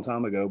a long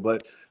time ago.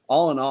 But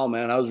all in all,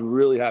 man, I was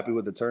really happy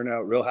with the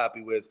turnout, real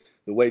happy with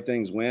the way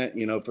things went,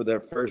 for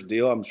their first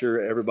deal. I'm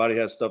sure everybody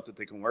has stuff that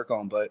they can work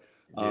on, but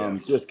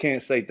just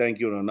can't say thank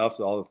you enough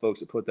to all the folks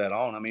that put that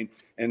on.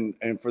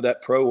 And for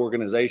that pro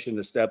organization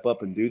to step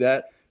up and do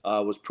that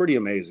was pretty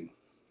amazing.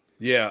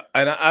 Yeah.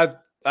 And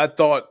I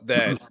thought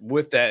that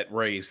with that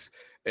race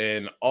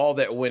and all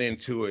that went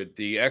into it,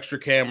 the extra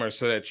cameras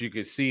so that you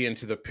could see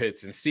into the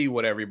pits and see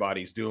what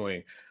everybody's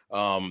doing,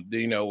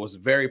 it was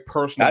very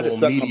personal. I just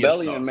stuck my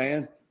belly in,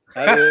 man.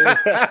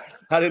 I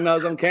didn't know I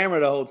was on camera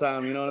the whole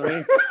time. You know what I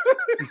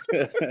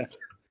mean?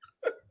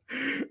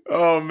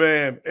 Oh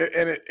man,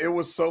 and it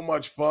was so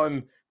much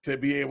fun to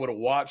be able to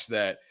watch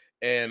that,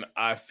 and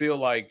I feel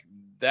like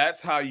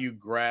that's how you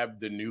grab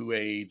the new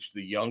age,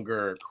 the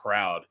younger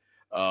crowd,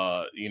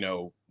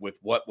 with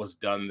what was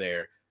done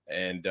there.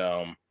 And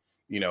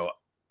you know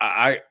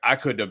I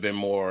couldn't have been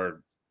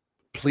more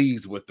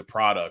pleased with the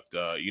product.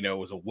 It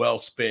was a well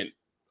spent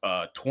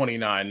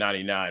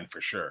 $29.99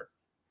 for sure.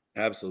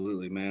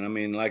 Absolutely, man. I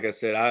mean, like I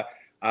said,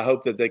 I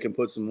hope that they can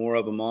put some more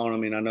of them on. I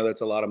mean, I know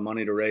that's a lot of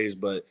money to raise,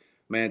 but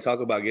man, talk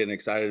about getting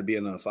excited to be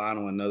in the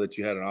final and know that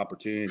you had an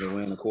opportunity to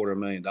win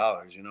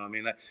 $250,000. I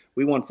mean,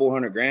 we won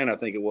 400 grand, I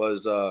think it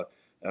was,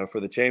 for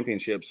the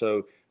championship.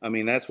 So, I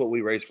mean, that's what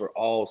we raced for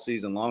all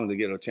season long to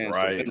get a chance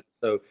to win. Right.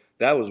 So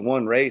that was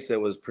one race that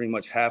was pretty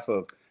much half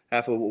of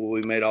what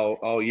we made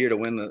all year to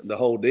win the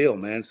whole deal,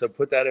 man. So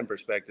put that in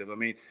perspective. I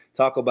mean,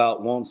 talk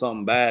about wanting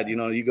something bad.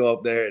 You go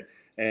up there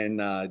and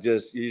you're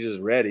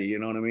just ready. You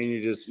know what I mean?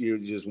 You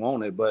just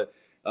want it. But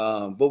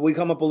we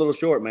come up a little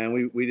short, man.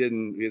 We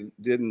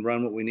didn't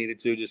run what we needed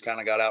to. Just kind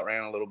of got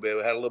outran a little bit.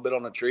 We had a little bit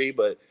on the tree,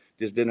 but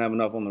just didn't have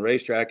enough on the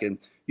racetrack. And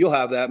you'll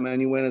have that, man.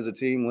 You win as a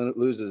team,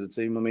 lose as a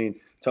team. I mean,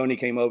 Tony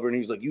came over and he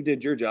was like, "You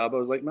did your job." I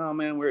was like, "No,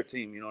 man, we're a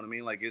team." You know what I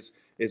mean? Like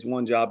it's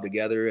one job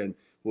together, and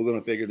we're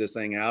gonna figure this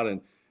thing out.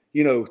 And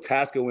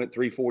Tasca went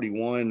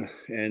 341,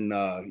 and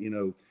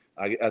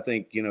I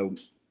think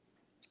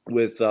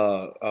with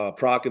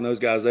Proc and those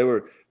guys, they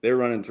were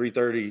running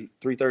 330,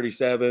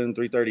 337,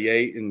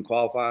 338 in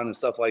qualifying and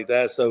stuff like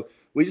that. So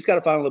we just got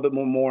to find a little bit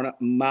more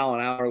mile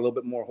an hour, a little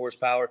bit more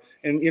horsepower.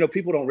 And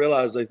people don't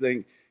realize, they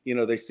think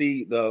they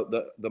see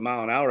the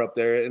mile an hour up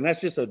there, and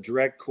that's just a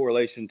direct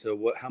correlation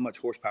to how much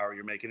horsepower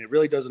you're making. It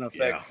really doesn't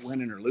affect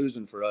winning or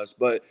losing for us.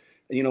 But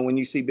when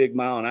you see big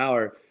mile an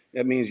hour,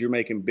 that means you're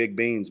making big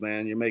beans,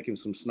 man. You're making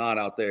some snot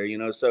out there.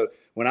 So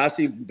when I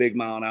see big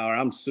mile an hour,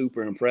 I'm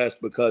super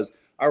impressed, because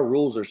our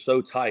rules are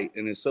so tight,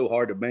 and it's so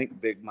hard to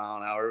make big mile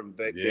an hour and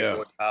big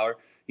horsepower.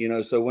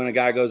 So when a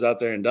guy goes out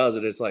there and does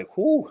it, it's like,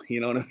 whoo, you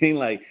know what I mean?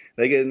 Like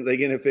they get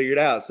it figured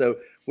out. So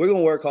we're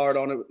gonna work hard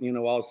on it,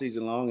 all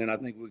season long, and I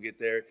think we'll get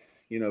there.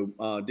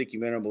 Dickie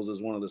Venables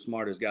is one of the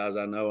smartest guys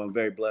I know. I'm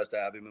very blessed to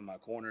have him in my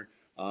corner.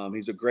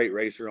 He's a great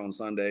racer on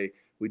Sunday.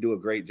 We do a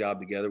great job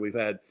together. We've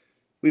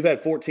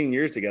had 14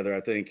 years together, I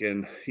think,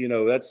 and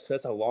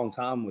that's a long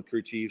time with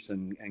crew chiefs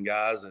and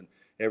guys and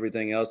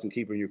everything else, and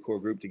keeping your core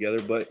group together.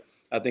 But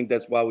I think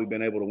that's why we've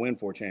been able to win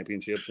 4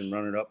 championships and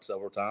run it up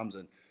several times.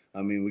 And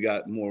I mean, we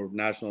got more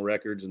national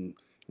records and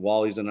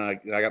Wally's than I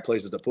got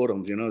places to put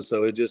them,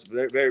 so it's just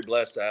very, very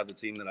blessed to have the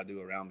team that I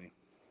do around me.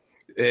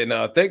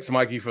 And thanks,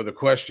 Mikey, for the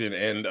question.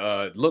 And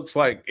looks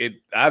like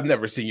I've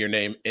never seen your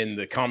name in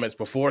the comments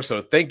before.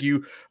 So thank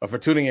you for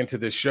tuning into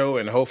this show.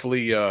 And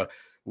hopefully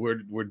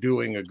we're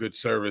doing a good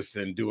service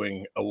and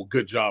doing a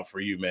good job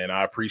for you, man.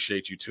 I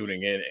appreciate you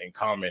tuning in and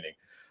commenting.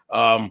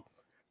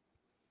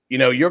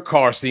 Your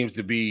car seems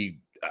to be,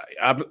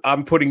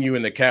 I'm putting you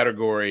in the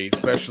category,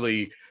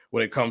 especially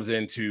when it comes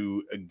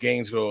into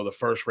Gainesville, the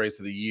first race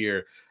of the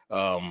year.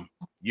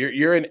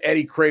 You're in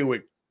Eddie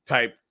Krawick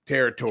type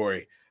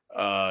territory.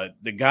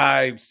 The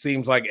guy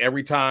seems like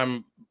every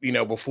time,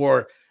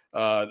 before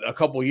a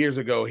couple years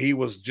ago, he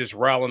was just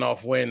rattling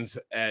off wins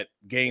at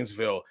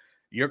Gainesville.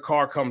 Your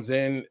car comes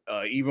in,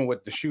 even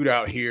with the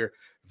shootout here,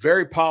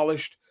 very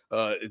polished.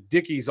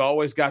 Dickie's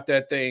always got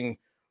that thing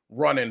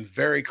running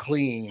very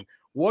clean.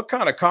 What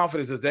kind of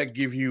confidence does that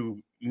give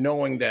you,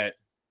 knowing that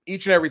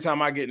each and every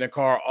time I get in a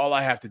car, all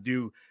I have to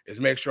do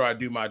is make sure I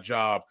do my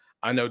job?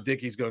 I know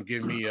Dickie's going to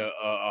give me a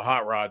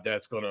hot rod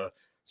that's going to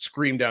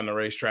scream down the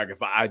racetrack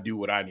if I do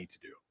what I need to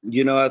do.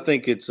 I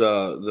think it's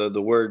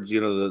the words,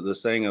 the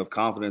saying of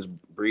confidence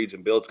breeds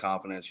and builds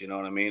confidence, you know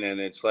what I mean? And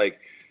it's like,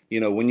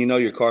 when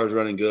your car's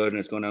running good and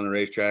it's going down the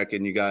racetrack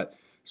and you got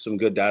some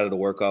good data to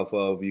work off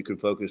of, you can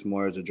focus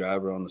more as a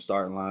driver on the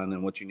starting line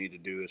and what you need to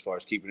do as far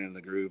as keeping it in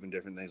the groove and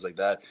different things like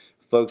that.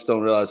 Folks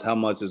don't realize how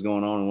much is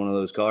going on in one of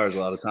those cars a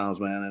lot of times,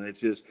 man. And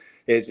it's just,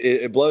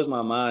 it blows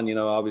my mind,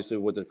 obviously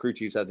what the crew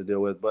chiefs had to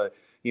deal with. But,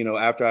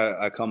 after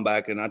I come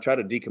back and I try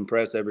to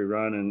decompress every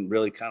run and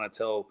really kind of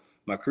tell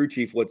my crew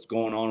chief what's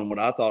going on and what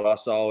I thought I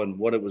saw and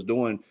what it was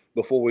doing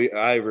before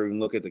I ever even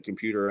look at the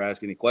computer or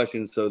ask any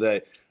questions, so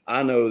that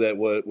I know that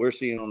what we're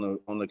seeing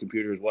on the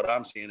computer is what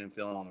I'm seeing and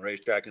feeling on the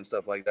racetrack and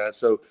stuff like that.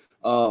 So,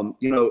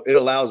 it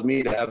allows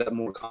me to have that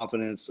more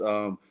confidence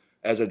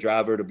as a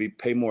driver, to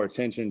pay more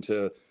attention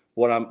to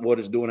what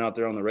it's doing out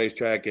there on the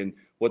racetrack and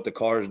what the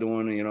car is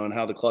doing, and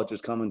how the clutch is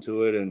coming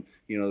to it, and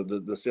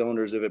the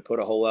cylinders, if it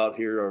put a hole out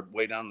here or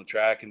way down the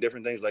track and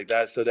different things like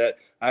that, so that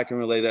I can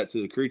relay that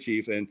to the crew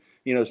chief. And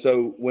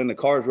so when the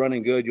car is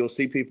running good, you'll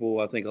see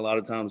people, I think a lot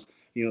of times,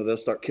 they'll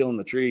start killing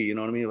the tree. You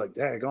know what I mean? Like,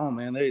 daggone,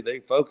 man, they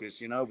focus.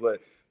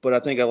 But I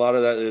think a lot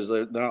of that is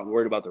they're not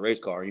worried about the race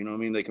car. You know what I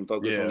mean? They can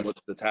focus on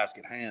what's the task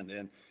at hand.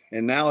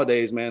 And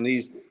nowadays, man,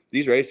 these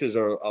races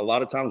are a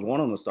lot of times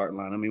won on the starting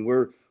line. I mean,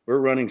 we're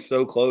running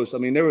so close. I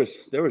mean, there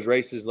was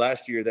races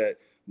last year that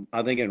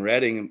I think in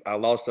Reading, I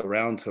lost a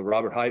round to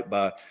Robert Height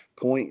by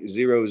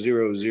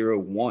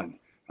 .0001.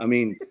 I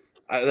mean,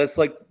 that's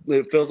like,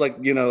 it feels like,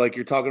 like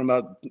you're talking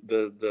about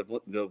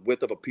the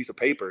width of a piece of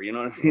paper, you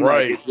know what I mean?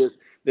 Right. Like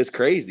it's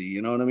crazy,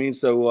 you know what I mean?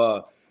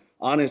 So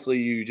honestly,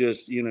 you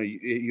just,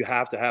 you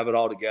have to have it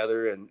all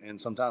together, and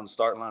sometimes the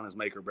start line is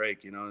make or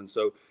break, and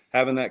so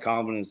having that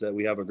confidence that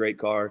we have a great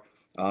car,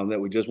 that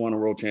we just won a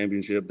world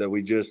championship, that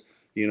we just,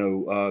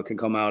 can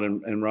come out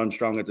and run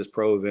strong at this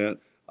pro event,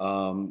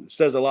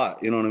 says a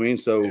lot, you know what I mean?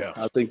 So Yeah.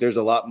 I think there's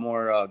a lot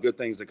more good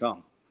things to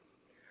come.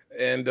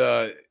 And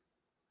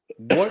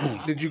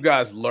what did you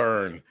guys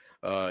learn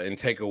and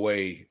take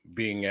away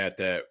being at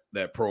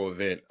that pro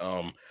event?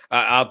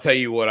 I'll tell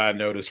you what I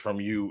noticed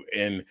from you,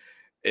 and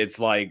it's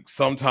like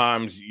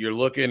sometimes you're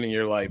looking and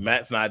you're like,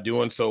 Matt's not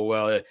doing so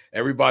well.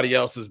 Everybody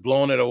else is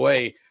blowing it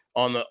away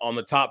on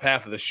the top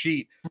half of the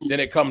sheet. Then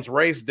it comes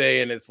race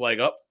day, and it's like,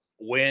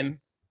 win,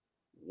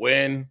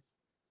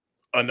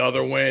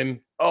 another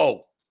win.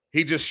 Oh,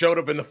 he just showed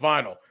up in the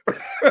final.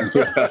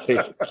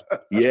 Right.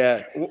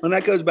 Yeah. And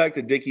that goes back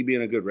to Dickie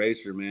being a good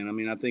racer, man. I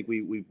mean, I think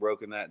we've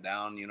broken that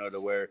down, to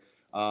where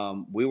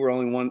we were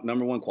only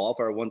number one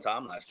qualifier one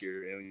time last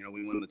year, and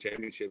we won the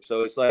championship.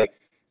 So it's like,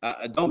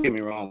 don't get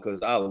me wrong,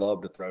 because I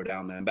love to throw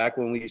down, man. Back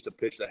when we used to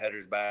pitch the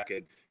headers back,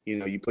 and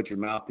you put your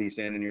mouthpiece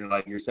in, and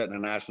you're setting a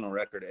national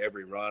record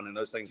every run, and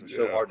those things were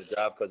so hard to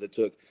drive because it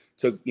took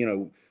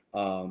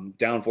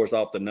downforce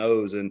off the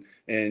nose, and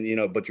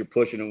but you're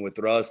pushing them with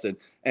thrust, and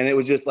it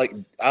was just like,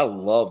 I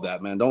love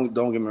that, man. Don't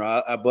get me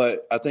wrong,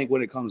 but I think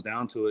when it comes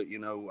down to it,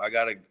 I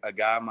got a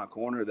guy in my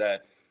corner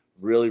that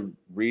really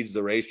reads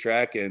the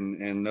racetrack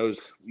and knows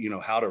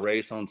how to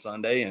race on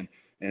Sunday,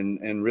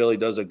 and really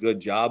does a good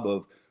job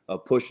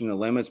of pushing the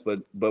limits,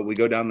 but we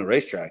go down the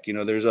racetrack.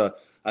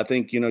 I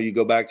think you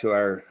go back to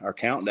our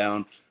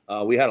countdown.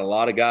 We had a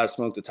lot of guys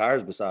smoke the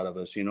tires beside of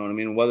us, you know what I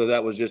mean? Whether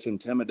that was just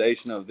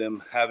intimidation of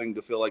them having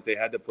to feel like they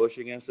had to push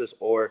against us,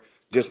 or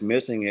just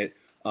missing it.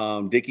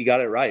 Dickie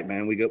got it right,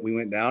 man. We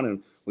went down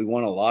and we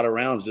won a lot of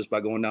rounds just by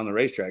going down the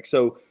racetrack.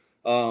 So,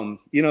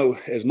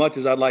 as much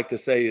as I'd like to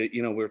say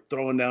that, we're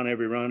throwing down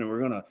every run and we're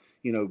going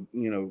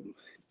to,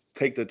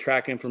 take the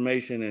track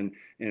information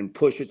and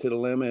push it to the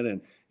limit.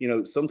 And,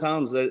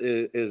 sometimes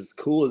that, as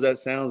cool as that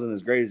sounds and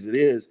as great as it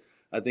is,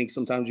 I think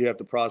sometimes you have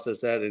to process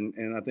that.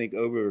 And I think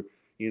over,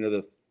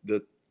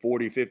 the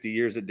 40, 50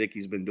 years that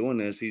Dickie's been doing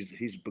this,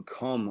 he's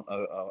become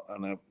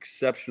an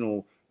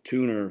exceptional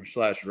tuner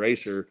 /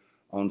 racer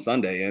on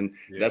Sunday. And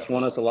that's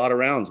won us a lot of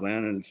rounds,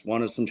 man. And it's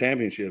won us some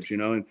championships,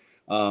 and,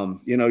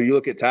 you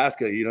look at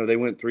Tasca, they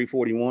went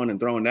 341 and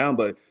throwing down,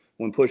 but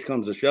when push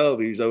comes to shove,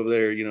 he's over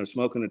there,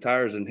 smoking the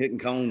tires and hitting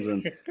cones,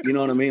 and you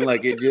know what I mean?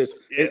 Like, it just,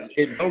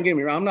 it don't get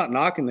me wrong. I'm not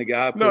knocking the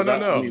guy. No.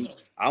 I mean,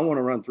 I want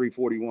to run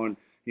 341,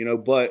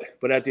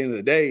 but at the end of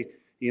the day,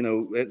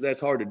 that's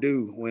hard to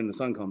do when the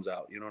sun comes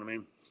out. You know what I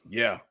mean?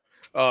 Yeah.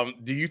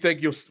 Do you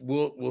think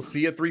we'll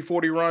see a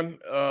 340 run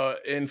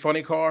in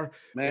Funny Car?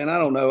 Man, I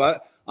don't know. I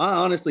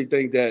honestly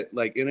think that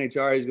like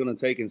NHRA is going to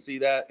take and see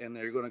that, and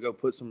they're going to go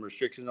put some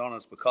restrictions on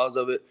us because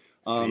of it.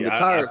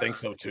 I think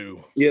so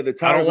too. Yeah, the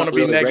tire. I don't want to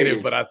be really negative,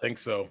 rated. but I think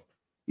so.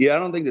 Yeah, I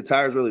don't think the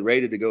tire's really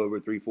rated to go over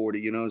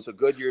 340. So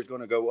Goodyear's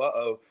going to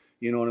go,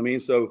 you know what I mean?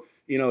 So,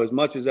 as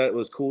much as that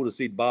was cool to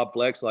see Bob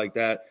flex like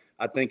that,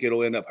 I think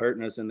it'll end up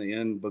hurting us in the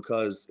end,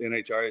 because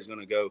NHRA is going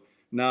to go,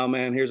 no,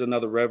 man, here's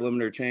another rev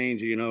limiter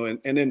change, and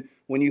then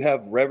when you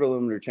have rev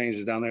limiter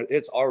changes down there,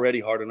 it's already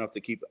hard enough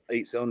to keep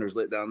 8 cylinders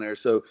lit down there.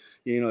 So,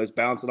 it's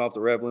bouncing off the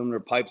rev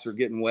limiter, pipes are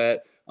getting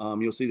wet.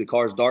 You'll see the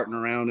cars darting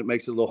around. It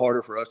makes it a little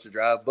harder for us to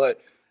drive,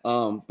 but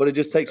it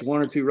just takes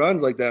 1 or 2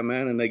 runs like that,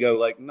 man. And they go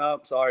like,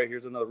 nope, sorry,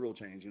 here's another rule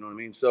change. You know what I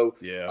mean? So,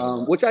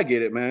 which I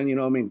get it, man.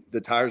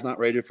 The tire's not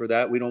rated for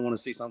that. We don't want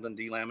to see something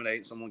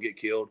delaminate, someone get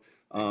killed.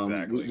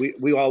 Exactly.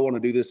 We all want to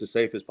do this as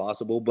safe as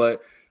possible,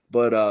 but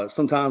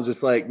sometimes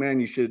it's like, man,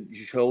 you should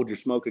hold your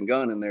smoking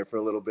gun in there for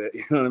a little bit.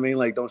 You know what I mean?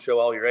 Like, don't show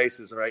all your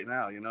aces right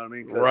now. You know what I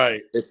mean?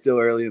 Right. It's still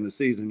early in the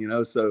season,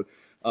 so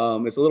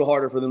it's a little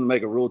harder for them to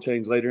make a rule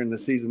change later in the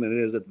season than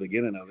it is at the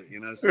beginning of it,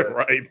 So,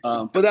 right.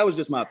 But that was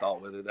just my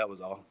thought with it. That was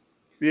all.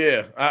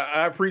 Yeah,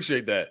 I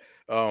appreciate that.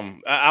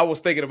 I was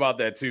thinking about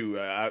that too.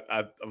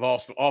 I've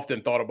also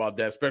often thought about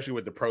that, especially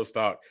with the pro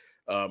stock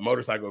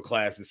motorcycle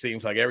class. It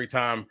seems like every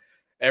time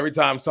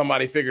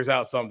somebody figures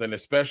out something,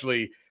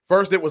 especially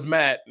first it was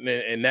Matt,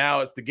 and now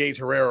it's the Gage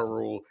Herrera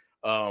rule.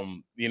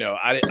 I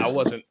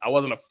wasn't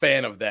a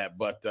fan of that,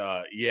 but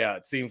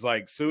it seems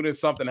like soon as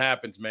something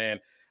happens, man,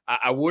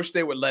 I wish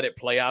they would let it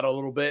play out a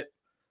little bit,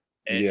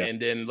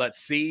 and then let's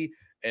see,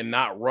 and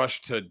not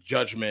rush to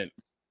judgment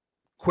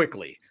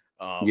quickly.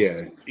 I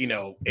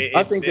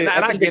think they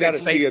got to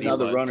see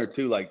another run or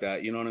two like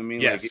that. You know what I mean?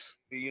 Yes.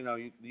 Like, you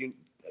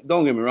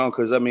don't get me wrong,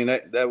 because I mean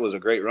that was a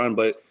great run,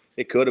 but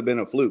it could have been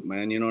a fluke,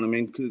 man. You know what I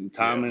mean?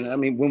 Timing. I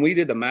mean, when we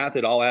did the math,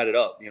 it all added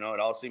up. It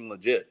all seemed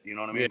legit. You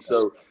know what I mean?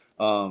 So,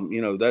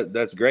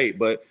 that's great,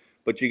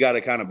 but you got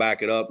to kind of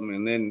back it up,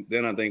 and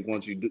then I think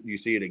once you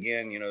see it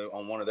again,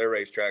 on one of their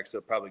racetracks, they'll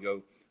probably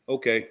go,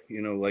 okay,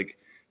 like,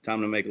 time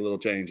to make a little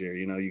change here.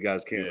 You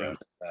guys can't run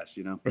that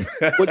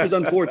fast, which is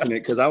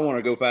unfortunate, because I want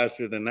to go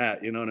faster than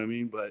that. You know what I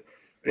mean? But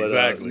But,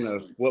 exactly.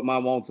 what my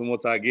wants and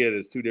what I get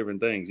is two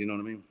different things. You know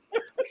what I mean?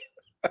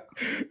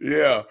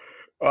 Yeah.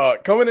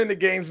 Coming into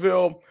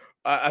Gainesville,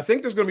 I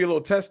think there's going to be a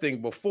little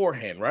testing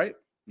beforehand, right?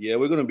 Yeah,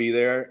 we're going to be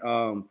there.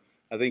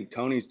 I think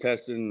Tony's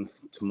testing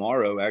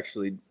tomorrow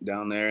actually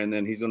down there, and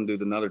then he's going to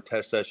do another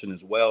test session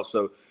as well.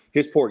 So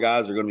his poor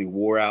guys are going to be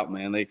wore out,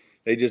 man. They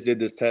just did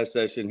this test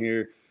session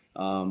here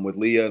with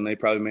Leah, and they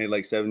probably made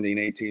like 17,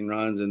 18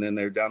 runs, and then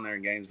they're down there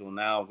in Gainesville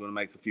now, going to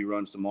make a few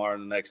runs tomorrow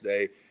and the next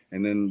day,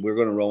 and then we're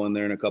going to roll in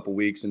there in a couple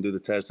weeks and do the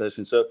test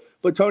session. So,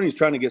 but Tony's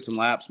trying to get some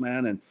laps,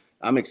 man, and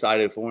I'm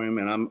excited for him,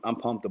 and I'm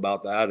pumped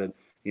about that. And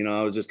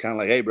I was just kind of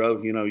like, hey,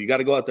 bro, you got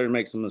to go out there and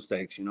make some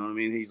mistakes. You know what I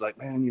mean? He's like,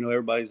 man,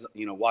 everybody's,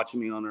 watching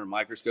me under a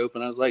microscope.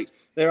 And I was like,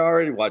 they're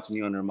already watching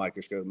you under a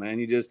microscope, man.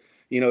 You just,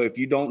 if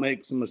you don't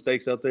make some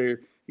mistakes out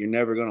there, you're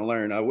never going to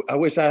learn. I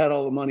wish I had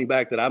all the money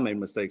back that I made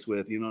mistakes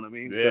with. You know what I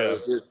mean? Yeah.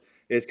 So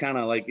it's kind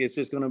of like, it's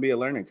just going to be a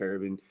learning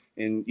curve. And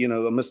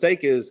a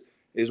mistake is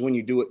when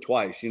you do it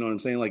twice. You know what I'm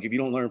saying? Like if you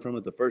don't learn from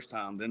it the first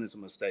time, then it's a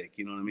mistake.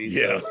 You know what I mean?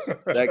 Yeah. So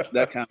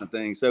that kind of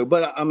thing. So,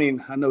 but I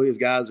mean, I know his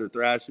guys are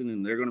thrashing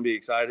and they're going to be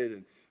excited,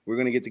 and we're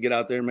going to get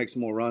out there and make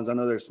some more runs. I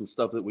know there's some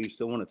stuff that we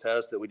still want to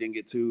test that we didn't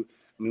get to.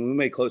 I mean, we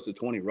made close to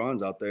 20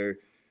 runs out there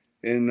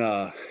in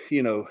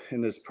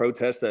this pro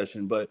test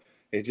session, but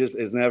it just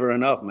is never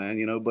enough,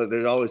 man, but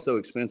they're always so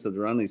expensive to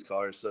run these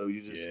cars. So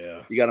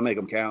you got to make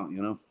them count,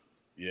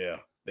 Yeah.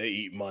 They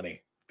eat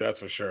money. That's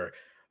for sure.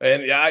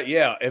 And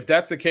yeah, if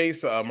that's the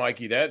case,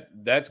 Mikey,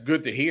 that's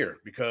good to hear,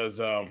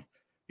 because,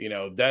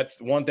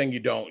 that's one thing you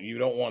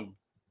don't want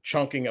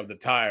chunking of the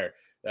tire.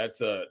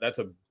 That's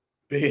a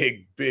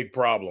big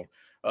problem.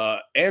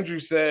 Andrew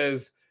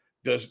says,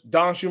 does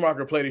Don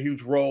Schumacher played a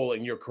huge role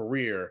in your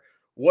career?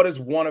 What is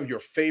one of your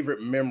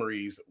favorite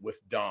memories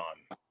with Don?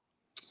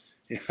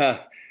 Yeah.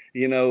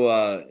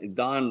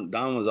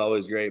 Don was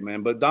always great,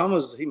 man. But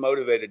he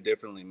motivated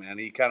differently, man.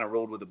 He kind of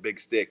rolled with a big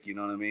stick, you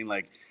know what I mean?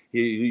 Like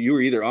you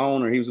were either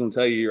on or he was going to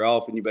tell you you're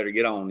off and you better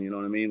get on, you know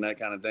what I mean? That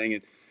kind of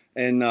thing.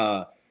 And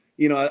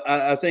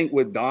I think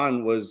with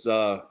Don was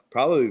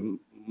probably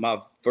my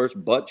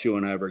first butt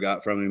chewing I ever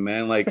got from him,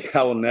 man. Like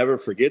I will never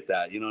forget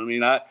that. You know what I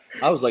mean? I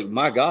was like,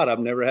 my God, I've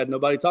never had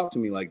nobody talk to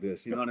me like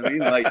this. You know what I mean?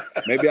 Like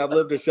maybe I've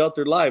lived a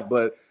sheltered life,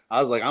 but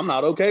I was like, I'm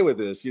not okay with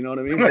this. You know what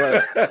I mean?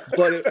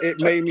 But it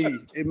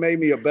made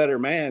me a better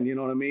man. You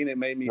know what I mean? It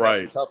made me have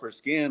a tougher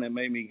skin. It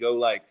made me go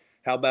like,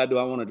 how bad do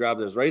I want to drive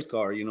this race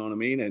car? You know what I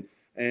mean?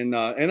 And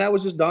that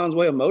was just Don's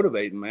way of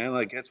motivating, man.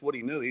 Like that's what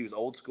he knew. He was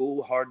old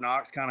school, hard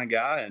knocks kind of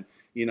guy. And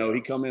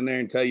he'd come in there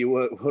and tell you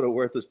what a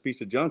worthless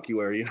piece of junk you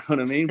were, you know what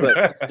I mean?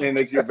 But and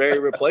that you're very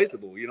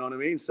replaceable, you know what I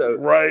mean? So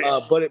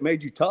but it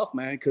made you tough,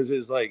 man, because he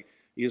was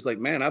like,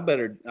 man, I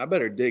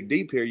better dig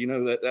deep here.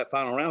 That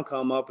final round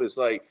come up, it's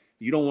like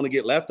you don't want to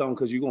get left on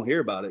because you're gonna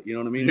hear about it, you know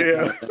what I mean?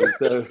 Yeah.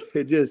 So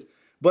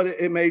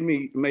it made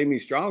me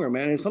stronger,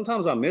 man. And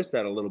sometimes I miss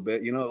that a little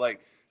bit,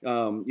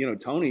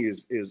 Tony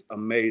is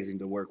amazing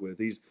to work with.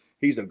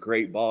 He's a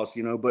great boss,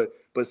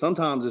 but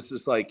sometimes it's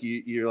just like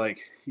you're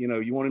like,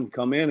 you want him to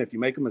come in if you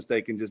make a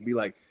mistake and just be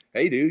like,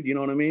 hey, dude, you know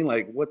what I mean?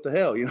 Like, what the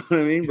hell? You know what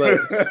I mean?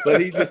 But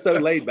he's just so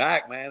laid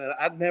back, man. And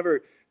I'd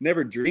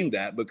never dreamed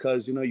that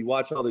because, you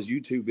watch all those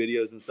YouTube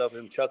videos and stuff,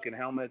 him chucking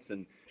helmets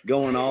and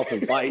going off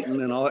and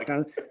fighting and all that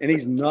kind of, and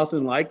he's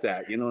nothing like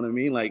that. You know what I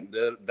mean? Like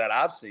that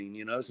I've seen,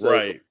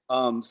 So,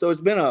 so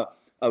it's been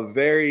a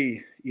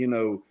very,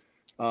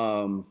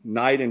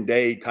 night and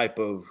day type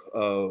of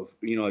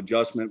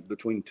adjustment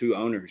between two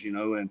owners,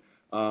 and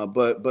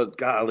but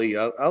golly,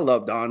 I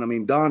love Don. I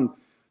mean, Don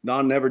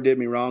never did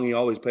me wrong. He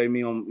always paid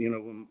me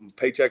on,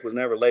 paycheck was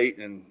never late,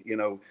 and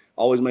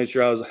always made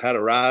sure I had a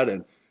ride.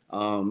 And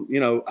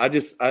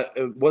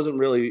it wasn't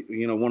really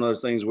one of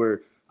those things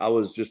where I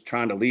was just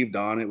trying to leave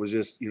Don. It was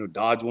just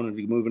Dodge wanted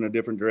to move in a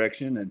different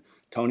direction, and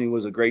Tony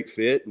was a great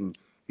fit, and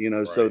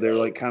so they're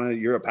like kind of,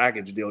 you're a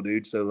package deal,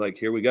 dude. So like,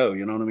 here we go.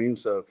 You know what I mean?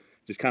 So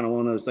just kind of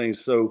one of those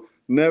things. So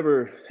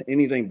never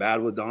anything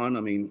bad with Don.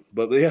 I mean,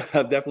 but yeah,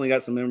 I've definitely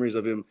got some memories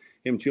of him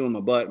chewing my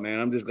butt, man.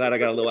 I'm just glad I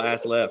got a little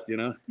ass left,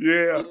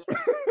 Yeah.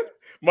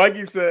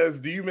 Mikey says,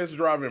 do you miss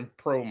driving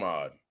Pro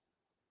Mod?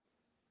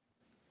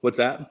 What's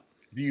that?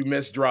 Do you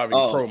miss driving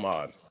Pro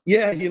Mod?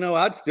 Yeah,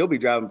 I'd still be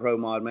driving Pro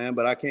Mod, man,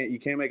 but you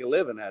can't make a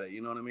living at it.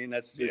 You know what I mean?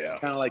 That's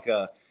kind of like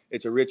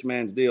it's a rich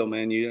man's deal,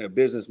 man. You're a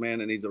businessman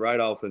that needs a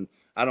write-off, and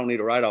I don't need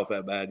a write-off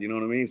that bad. You know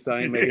what I mean? So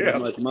I ain't making that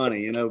much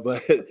money,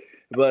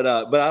 but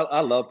I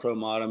love Pro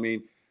Mod. I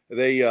mean,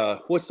 they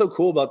what's so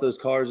cool about those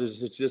cars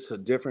is it's just a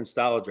different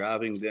style of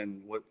driving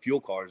than what fuel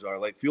cars are.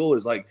 Like fuel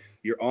is like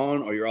you're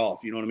on or you're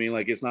off. You know what I mean?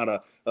 Like it's not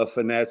a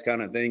finesse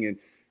kind of thing.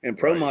 And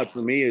Pro Mod for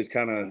me is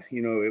kind of,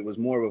 it was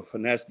more of a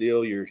finesse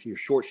deal. You're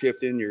short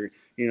shifting, you're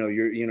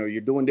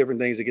doing different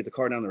things to get the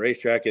car down the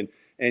racetrack, and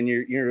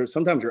you're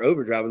sometimes you're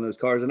overdriving those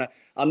cars. And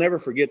I'll never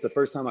forget the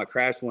first time I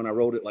crashed when I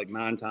rolled it like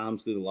 9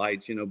 times through the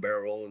lights,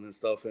 barrel rolling and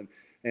stuff.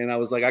 And I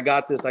was like, I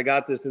got this.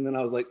 And then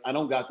I was like, I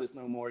don't got this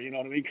no more. You know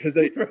what I mean? Because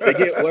they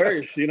get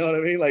worse. You know what I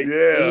mean? Like,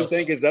 you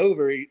think it's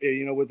over,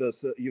 with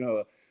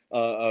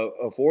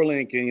a four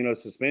link and, you know,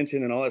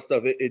 suspension and all that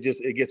stuff,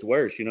 it gets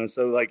worse, you know?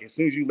 So like, as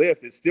soon as you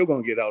lift, it's still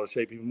going to get out of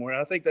shape even more. And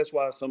I think that's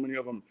why so many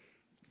of them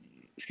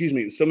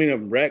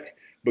wreck,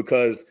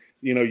 because,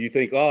 you know, you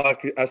think, oh,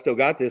 I still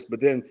got this.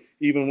 But then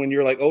even when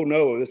you're like, oh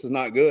no, this is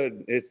not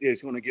good,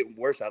 it's going to get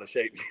worse out of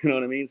shape. You know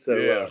what I mean?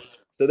 So,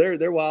 so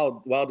they're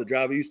wild to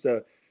drive. I used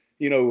to,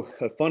 you know,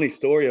 a funny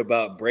story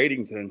about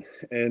Bradenton.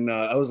 And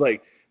I was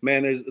like,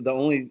 man,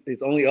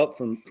 it's only up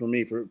from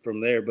me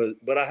from there.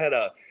 But I had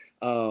a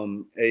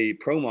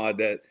pro mod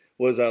that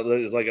was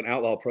like an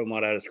outlaw pro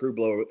mod out of screw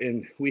blower.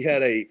 And we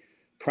had a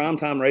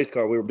primetime race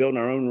car. We were building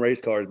our own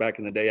race cars back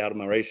in the day out of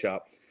my race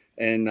shop.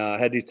 And I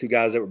had these two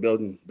guys that were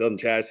building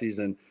chassis,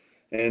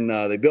 and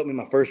they built me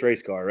my first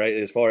race car, right,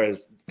 as far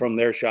as from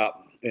their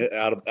shop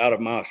out of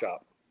my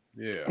shop.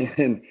 Yeah.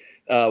 And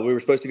we were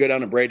supposed to go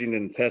down to Bradenton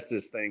and test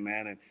this thing,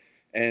 man.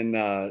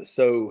 And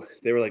so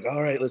they were like,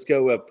 all right, let's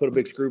go put a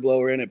big screw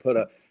blower in it, put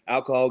a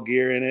alcohol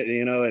gear in it,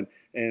 you know,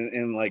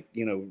 and like,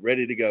 you know,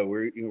 ready to go.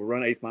 We're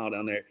run 8th mile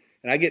down there.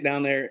 And I get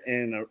down there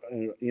and,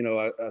 you know,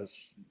 I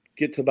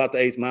get to about the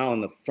 8th mile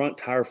and the front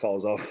tire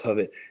falls off of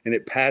it and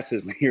it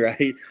passes me,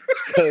 right?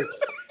 So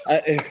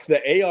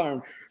the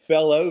A-arm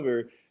fell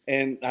over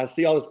and I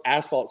see all this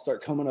asphalt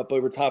start coming up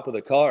over top of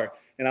the car.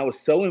 And I was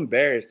so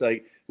embarrassed.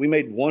 Like, we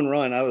made one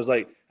run. I was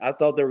like, I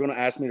thought they were going to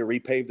ask me to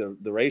repave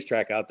the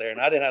racetrack out there.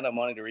 And I didn't have no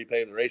money to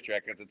repave the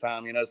racetrack at the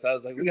time, you know? So I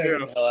was like, we got to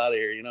get the hell out of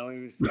here. You know,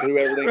 we threw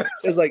everything.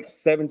 It was like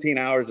 17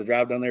 hours to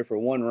drive down there for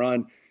one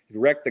run,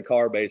 wrecked the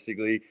car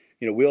basically,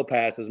 you know, wheel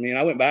passes me. And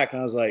I went back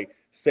and I was like,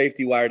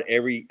 safety wired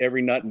every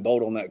nut and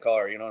bolt on that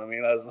car. You know what I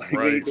mean? I was like,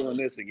 we ain't doing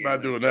this again.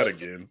 Not doing that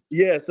again.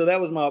 Yeah. So that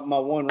was my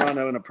one run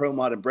in a pro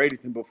mod in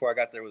Bradenton before I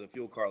got there with a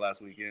fuel car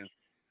last weekend.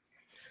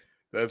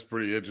 That's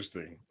pretty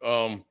interesting.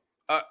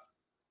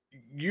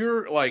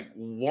 You're like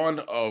one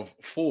of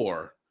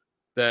 4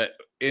 that,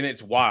 and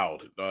it's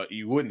wild.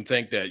 You wouldn't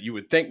think that. You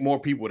would think more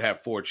people would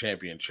have 4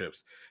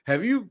 championships.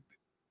 Have you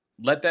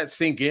let that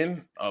sink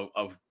in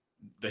of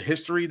the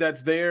history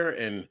that's there?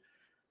 And,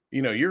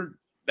 you know,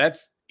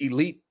 that's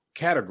elite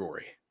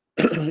category.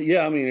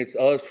 Yeah, I mean, it's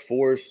us,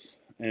 Force,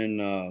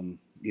 and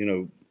you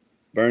know,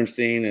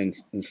 Bernstein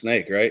and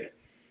Snake, right?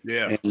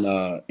 Yeah.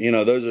 And you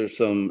know, those are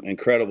some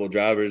incredible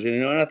drivers. And,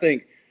 you know, and I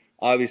think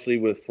obviously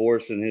with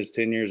Force and his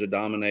 10 years of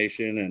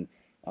domination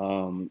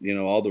and you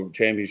know, all the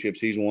championships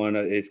he's won,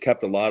 it's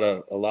kept a lot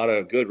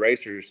of good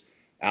racers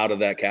out of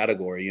that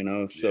category, you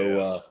know.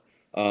 So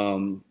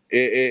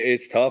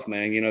it's tough,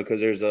 man, you know, because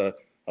there's a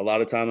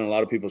lot of time in a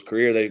lot of people's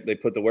career they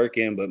put the work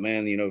in, but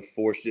man, you know,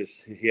 Force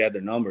he had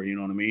their number, you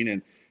know what I mean?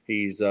 And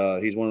he's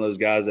one of those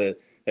guys that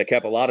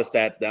kept a lot of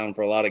stats down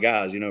for a lot of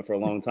guys, you know, for a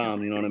long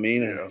time, you know what I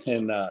mean? Yeah.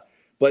 And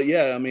but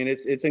yeah, I mean,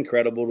 it's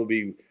incredible to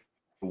be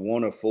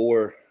one of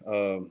 4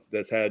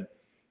 that's had,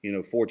 you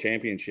know, 4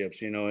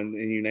 championships, you know, and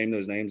you name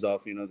those names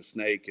off, you know, the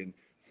Snake and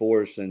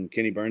Force and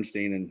Kenny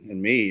Bernstein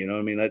and me, you know,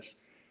 I mean,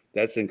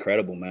 that's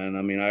incredible, man.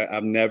 I mean, I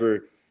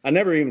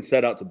never even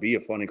set out to be a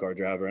funny car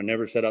driver. I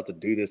never set out to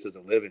do this as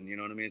a living, you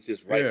know what I mean? It's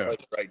just right place,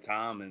 right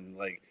time. And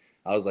like,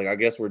 I was like, I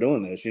guess we're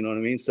doing this, you know what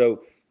I mean?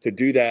 So to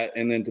do that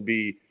and then to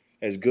be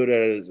as good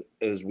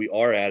as we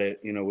are at it,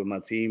 you know, with my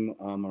team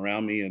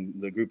around me and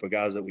the group of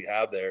guys that we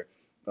have there,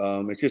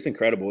 it's just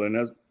incredible. And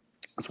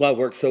that's why I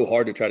worked so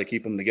hard to try to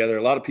keep them together.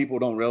 A lot of people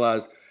don't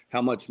realize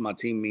how much my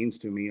team means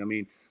to me. I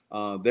mean,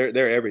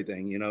 they're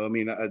everything, you know. I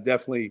mean, I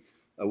definitely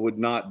would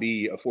not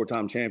be a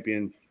 4-time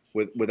champion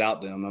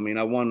without them. I mean,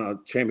 I won a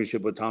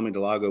championship with Tommy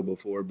Delago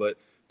before, but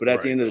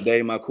at the end of the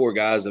day, my core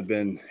guys have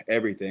been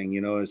everything, you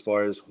know, as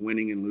far as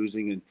winning and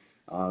losing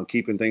and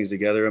keeping things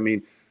together. I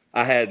mean,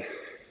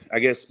 I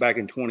guess back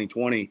in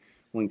 2020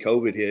 when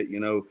COVID hit, you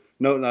know,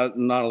 not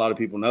a lot of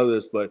people know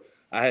this, but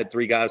I had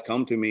 3 guys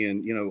come to me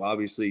and, you know,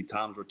 obviously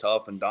times were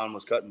tough and Don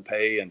was cutting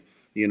pay and,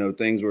 you know,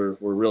 things were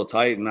real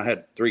tight. And I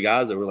had 3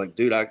 guys that were like,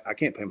 dude, I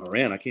can't pay my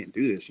rent. I can't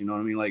do this. You know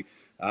what I mean? Like,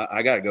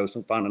 I got to go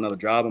find another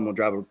job. I'm going to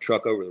drive a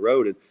truck over the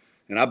road.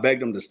 And I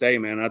begged them to stay,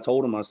 man. And I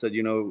told them, I said,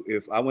 you know,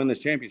 if I win this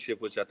championship,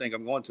 which I think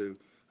I'm going to,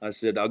 I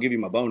said, I'll give you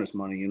my bonus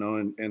money, you know,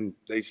 and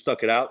they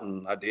stuck it out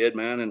and I did,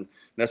 man. And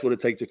that's what it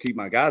takes to keep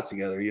my guys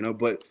together, you know,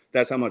 but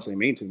that's how much they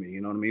mean to me.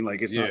 You know what I mean?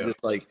 Like, it's not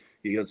just like,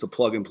 you know, it's a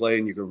plug and play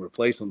and you can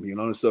replace them, you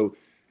know? So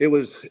it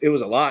was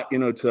a lot, you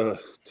know, to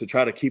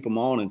try to keep them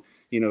on and,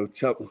 you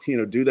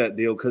know, do that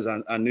deal. Cause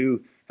I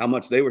knew how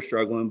much they were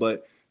struggling,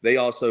 but they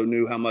also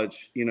knew how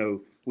much, you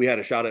know, we had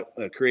a shot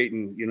at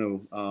creating, you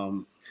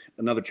know,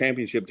 another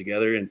championship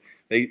together, and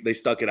they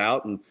stuck it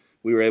out and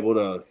we were able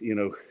to, you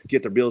know,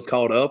 get their bills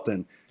caught up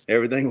and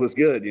everything was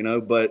good, you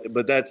know, but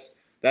that's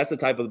the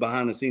type of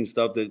behind the scenes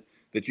stuff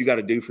that you got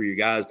to do for your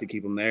guys to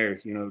keep them there,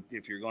 you know,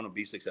 if you're going to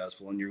be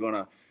successful and you're going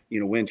to, you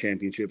know, win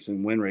championships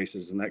and win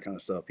races and that kind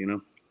of stuff, you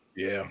know?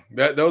 Yeah.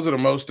 Those are the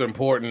most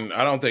important.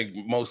 I don't think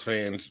most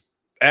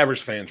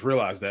average fans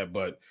realize that,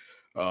 but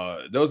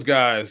those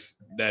guys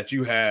that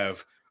you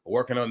have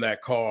working on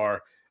that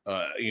car,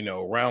 you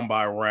know, round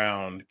by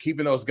round,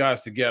 keeping those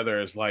guys together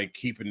is like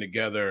keeping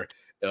together,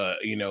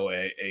 you know,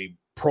 a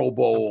Pro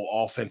Bowl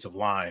offensive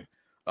line.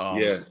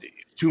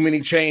 Too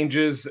many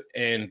changes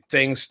and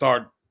things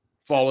start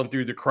falling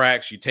through the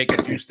cracks. You take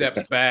a few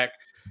steps back,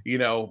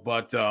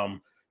 but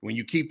when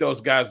you keep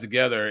those guys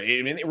together,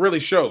 it really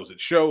shows.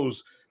 It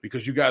shows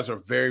because you guys are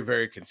very,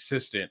 very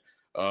consistent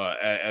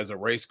as a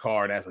race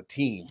car and as a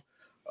team.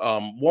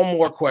 One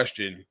more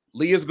question.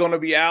 Leah's going to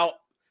be out.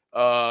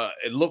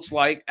 It looks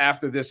like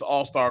after this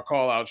all-star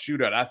call-out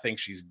shootout, I think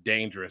she's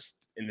dangerous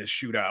in this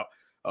shootout.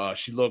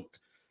 She looked,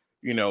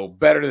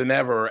 better than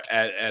ever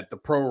at the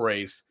pro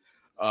race.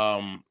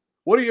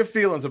 What are your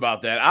feelings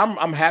about that?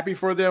 I'm happy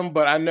for them,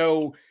 but I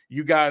know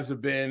you guys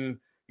have been,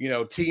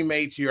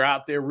 teammates. You're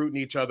out there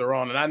rooting each other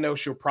on, and I know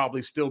she'll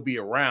probably still be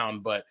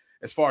around. But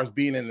as far as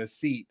being in the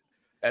seat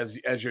as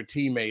your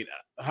teammate,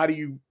 how do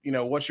you,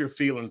 what's your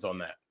feelings on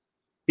that?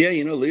 Yeah,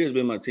 Leah's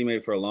been my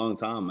teammate for a long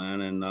time,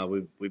 man,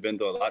 and we've been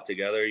through a lot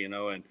together,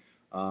 and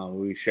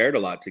we've shared a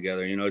lot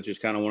together. It's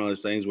just kind of one of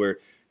those things where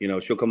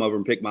she'll come over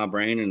and pick my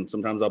brain, and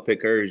sometimes I'll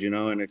pick hers,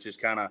 and it's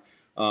just kind of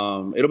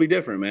it'll be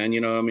different, man.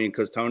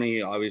 Because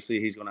Tony, obviously,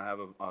 he's going to have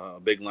a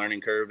big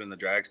learning curve in the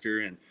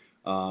dragster, and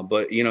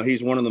but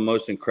he's one of the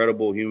most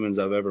incredible humans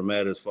I've ever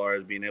met as far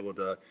as being able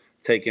to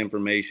take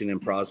information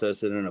and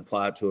process it and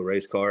apply it to a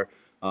race car.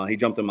 He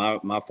jumped in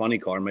my funny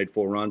car, made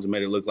 4 runs, and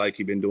made it look like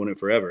he'd been doing it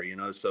forever.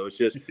 So it's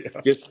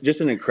just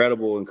an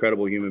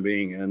incredible human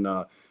being. And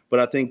but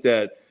I think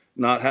that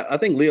I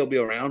think Leah will be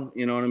around.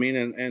 You know what I mean?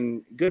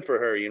 And good for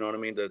her. You know what I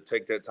mean? To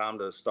take that time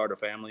to start a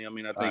family. I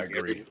mean, I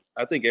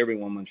think every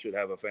woman should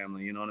have a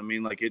family. You know what I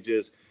mean? Like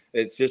it's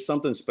just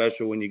something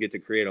special when you get to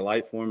create a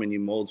life form and you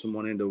mold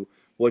someone into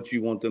what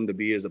you want them to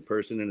be as a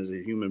person and as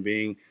a human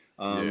being.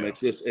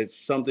 It's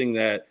something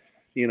that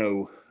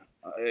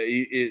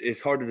it's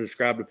hard to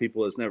describe to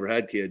people that's never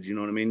had kids. You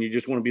know what I mean? You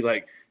just want to be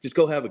like, just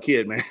go have a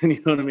kid, man.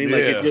 You know what I mean?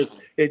 Yeah. Like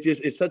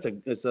it's such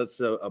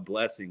a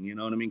blessing. You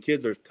know what I mean?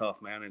 Kids are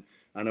tough, man. And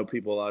I know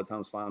people a lot of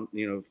times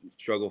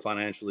struggle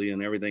financially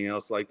and everything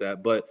else like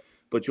that, but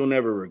you'll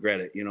never regret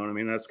it. You know what I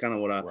mean? That's kind of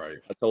what I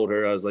told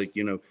her. I was like,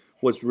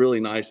 what's really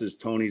nice is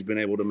Tony's been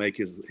able to make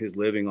his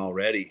living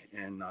already.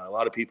 And a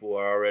lot of people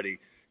are already,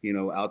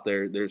 out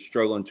there, they're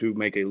struggling to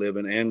make a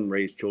living and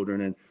raise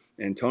children.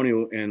 And Tony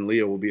and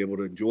Leah will be able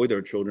to enjoy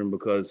their children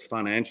because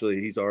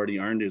financially he's already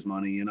earned his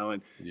money,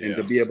 and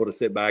to be able to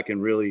sit back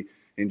and really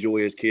enjoy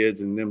his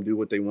kids and them do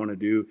what they want to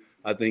do,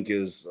 I think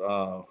is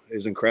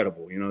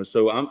incredible,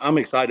 So I'm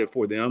excited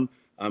for them.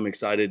 I'm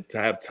excited to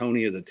have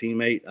Tony as a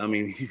teammate. I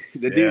mean,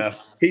 dude,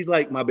 he's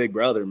like my big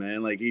brother,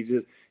 man. Like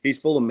he's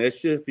full of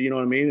mischief, you know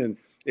what I mean? And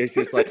it's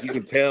just like, you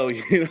can tell,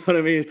 you know what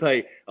I mean? It's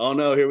like, oh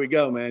no, here we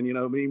go, man. You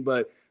know what I mean?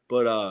 But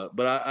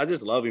I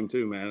just love him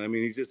too, man. I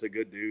mean, he's just a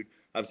good dude.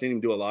 I've seen him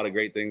do a lot of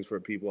great things for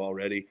people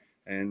already,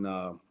 and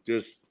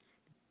just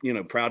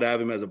proud to have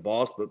him as a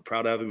boss, but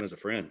proud to have him as a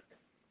friend.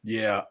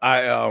 Yeah,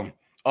 I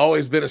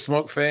always been a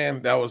Smoke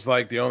fan. That was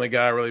like the only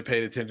guy I really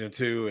paid attention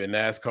to in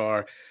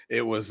NASCAR.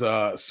 It was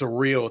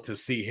surreal to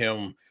see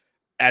him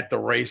at the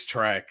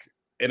racetrack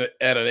at an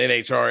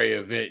NHRA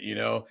event,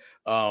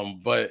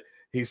 but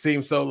he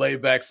seems so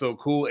laid back, so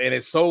cool, and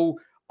it's so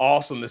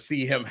awesome to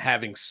see him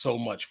having so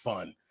much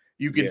fun.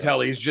 You can tell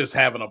he's just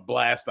having a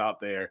blast out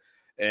there.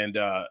 And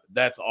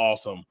that's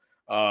awesome.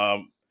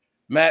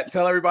 Matt,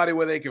 tell everybody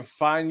where they can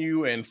find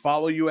you and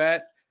follow you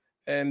at.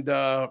 And,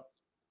 Well,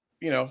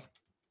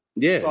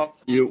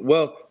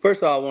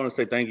 first of all, I want to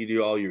say thank you to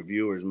all your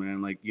viewers,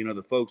 man. Like,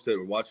 the folks that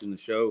are watching the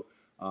show,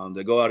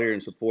 that go out here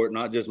and support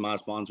not just my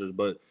sponsors,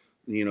 but,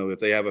 if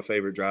they have a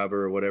favorite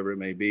driver or whatever it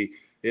may be,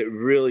 it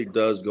really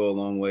does go a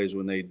long ways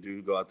when they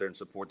do go out there and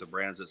support the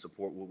brands that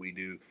support what we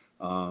do.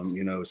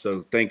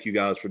 So thank you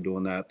guys for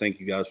doing that. Thank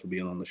you guys for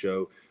being on the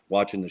show,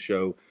 watching the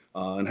show.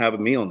 And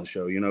having me on the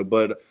show,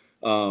 but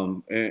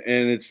and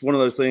it's one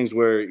of those things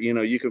where,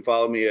 you can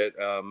follow me at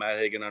Matt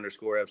Hagan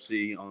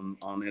 _FC on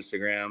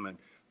Instagram and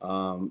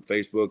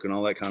Facebook and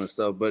all that kind of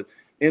stuff. But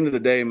end of the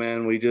day,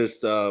 man, we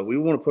just we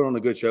want to put on a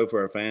good show for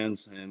our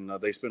fans, and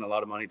they spend a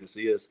lot of money to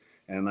see us.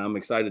 And I'm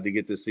excited to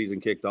get this season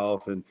kicked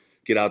off and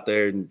get out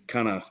there and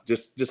kind of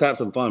just have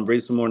some fun,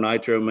 breathe some more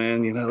nitro,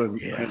 man,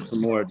 and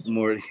some more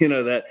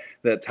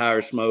that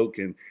tire smoke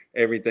and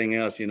everything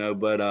else,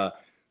 but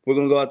we're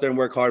going to go out there and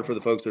work hard for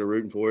the folks that are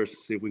rooting for us,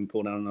 see if we can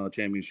pull down another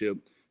championship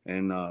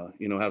and,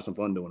 have some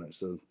fun doing it.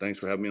 So thanks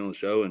for having me on the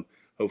show. And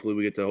hopefully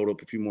we get to hold up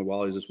a few more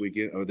Wallies this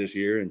weekend or this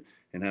year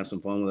and have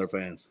some fun with our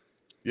fans.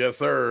 Yes,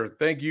 sir.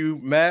 Thank you,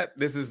 Matt.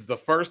 This is the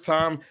first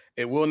time.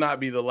 It will not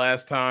be the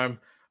last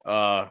time.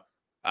 I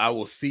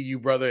will see you,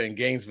 brother, in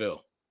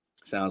Gainesville.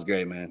 Sounds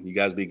great, man. You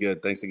guys be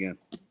good. Thanks again.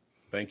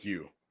 Thank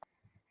you.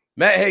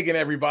 Matt Hagan,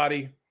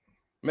 everybody.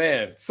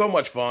 Man, so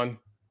much fun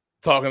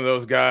talking to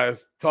those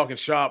guys, talking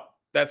shop.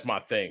 That's my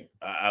thing.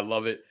 I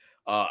love it.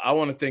 I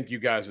want to thank you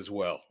guys as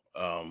well.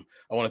 I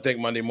want to thank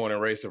Monday Morning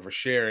Racer for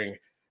sharing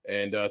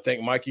and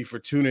thank Mikey for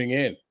tuning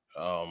in.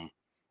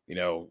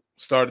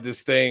 Started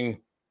this thing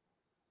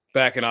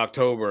back in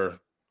October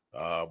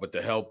with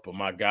the help of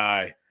my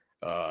guy,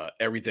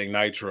 Everything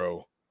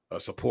Nitro,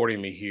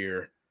 supporting me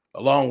here,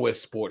 along with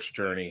Sports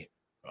Journey.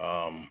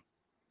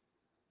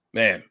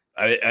 Man,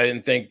 I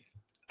didn't think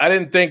I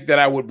didn't think that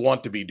I would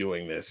want to be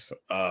doing this,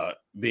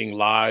 being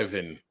live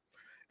and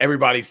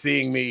everybody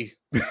seeing me.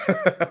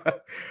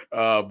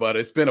 But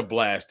it's been a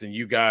blast, and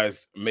you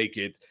guys make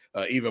it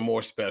even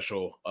more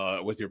special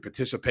with your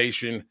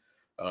participation,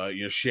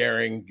 your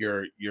sharing,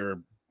 your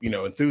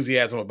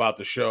enthusiasm about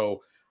the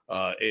show.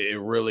 It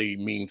really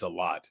means a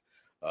lot.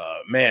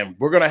 Man,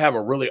 we're gonna have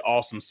a really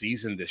awesome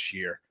season this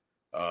year.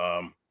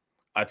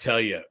 I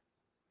tell you,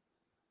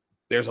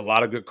 there's a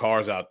lot of good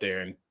cars out there,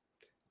 and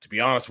to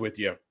be honest with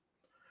you,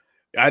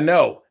 I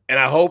know, and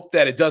I hope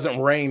that it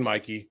doesn't rain,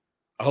 Mikey.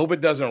 I hope it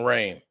doesn't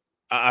rain.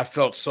 I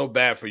felt so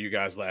bad for you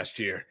guys last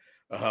year.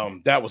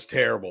 That was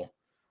terrible.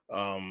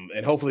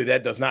 And hopefully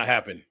that does not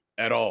happen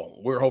at all.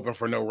 We're hoping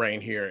for no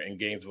rain here in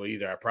Gainesville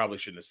either. I probably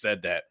shouldn't have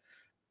said that.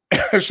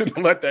 I shouldn't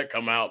have let that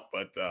come out.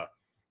 But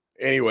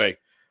anyway,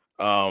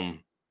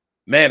 man,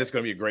 it's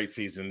going to be a great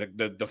season.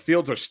 The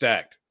fields are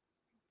stacked.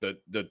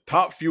 The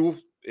top few,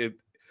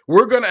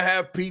 we're going to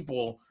have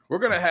people, we're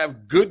going to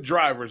have good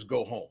drivers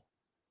go home.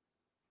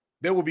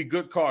 There will be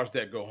good cars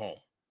that go home.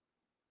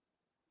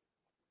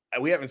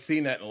 We haven't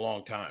seen that in a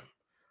long time.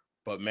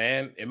 But,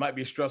 man, it might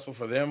be stressful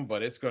for them,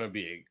 but it's going to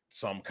be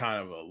some kind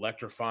of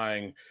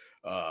electrifying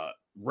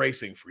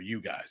racing for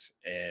you guys.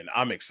 And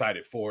I'm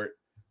excited for it.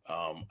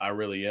 I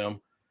really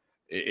am.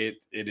 It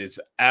is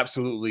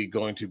absolutely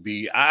going to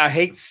be – I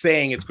hate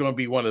saying it's going to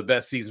be one of the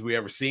best seasons we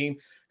ever seen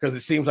because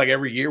it seems like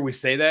every year we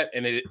say that,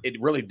 and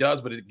it really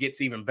does, but it gets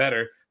even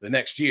better the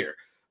next year.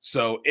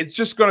 So it's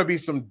just going to be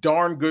some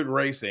darn good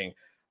racing.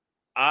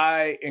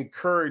 I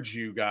encourage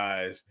you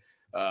guys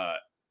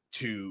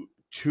to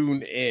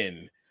tune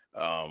in.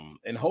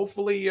 And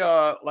hopefully,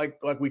 like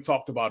we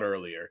talked about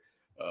earlier,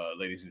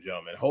 ladies and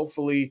gentlemen,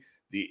 hopefully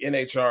the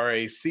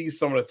NHRA sees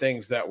some of the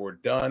things that were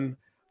done,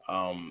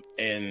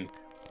 and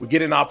we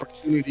get an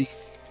opportunity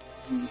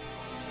to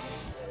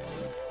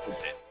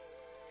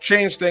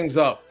change things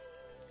up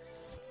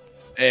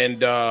and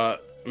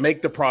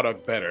make the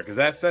product better, because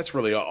that's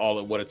really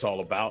all what it's all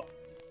about.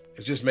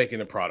 It's just making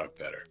the product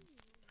better.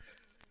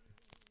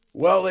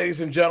 Well,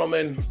 ladies and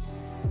gentlemen,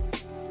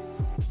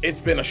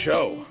 it's been a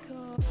show.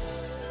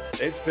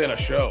 It's been a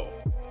show,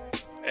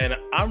 and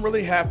I'm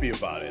really happy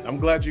about it. I'm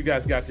glad you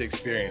guys got to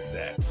experience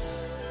that.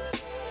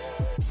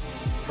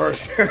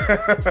 First,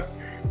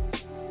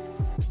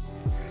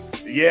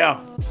 yeah,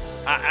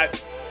 I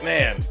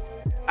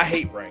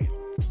hate rain.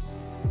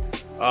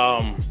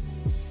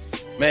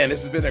 Man,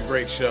 this has been a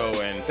great show,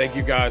 and thank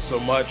you guys so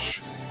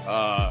much.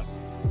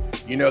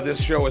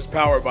 This show is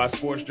powered by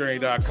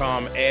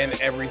SportsJourney.com and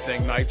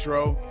Everything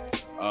Nitro.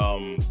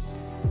 Man,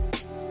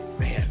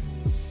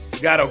 we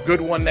got a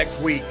good one next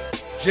week.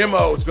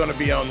 Jimmo is going to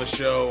be on the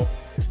show,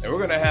 and we're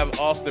going to have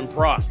Austin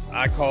Prock.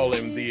 I call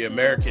him the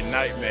American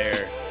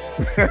Nightmare.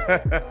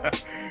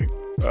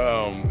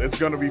 It's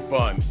going to be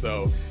fun.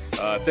 So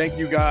thank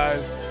you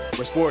guys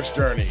for Sports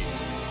Journey,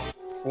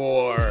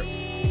 for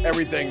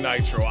Everything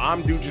Nitro.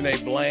 I'm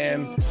Dujane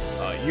Bland.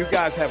 You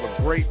guys have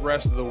a great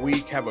rest of the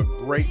week. Have a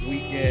great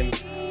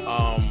weekend.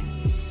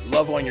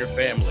 Love on your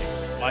family.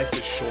 Life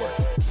is short.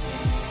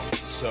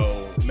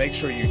 So make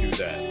sure you do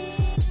that.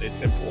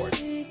 It's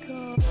important.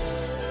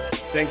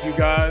 Thank you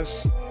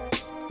guys,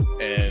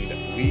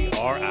 and we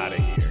are out of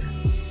here.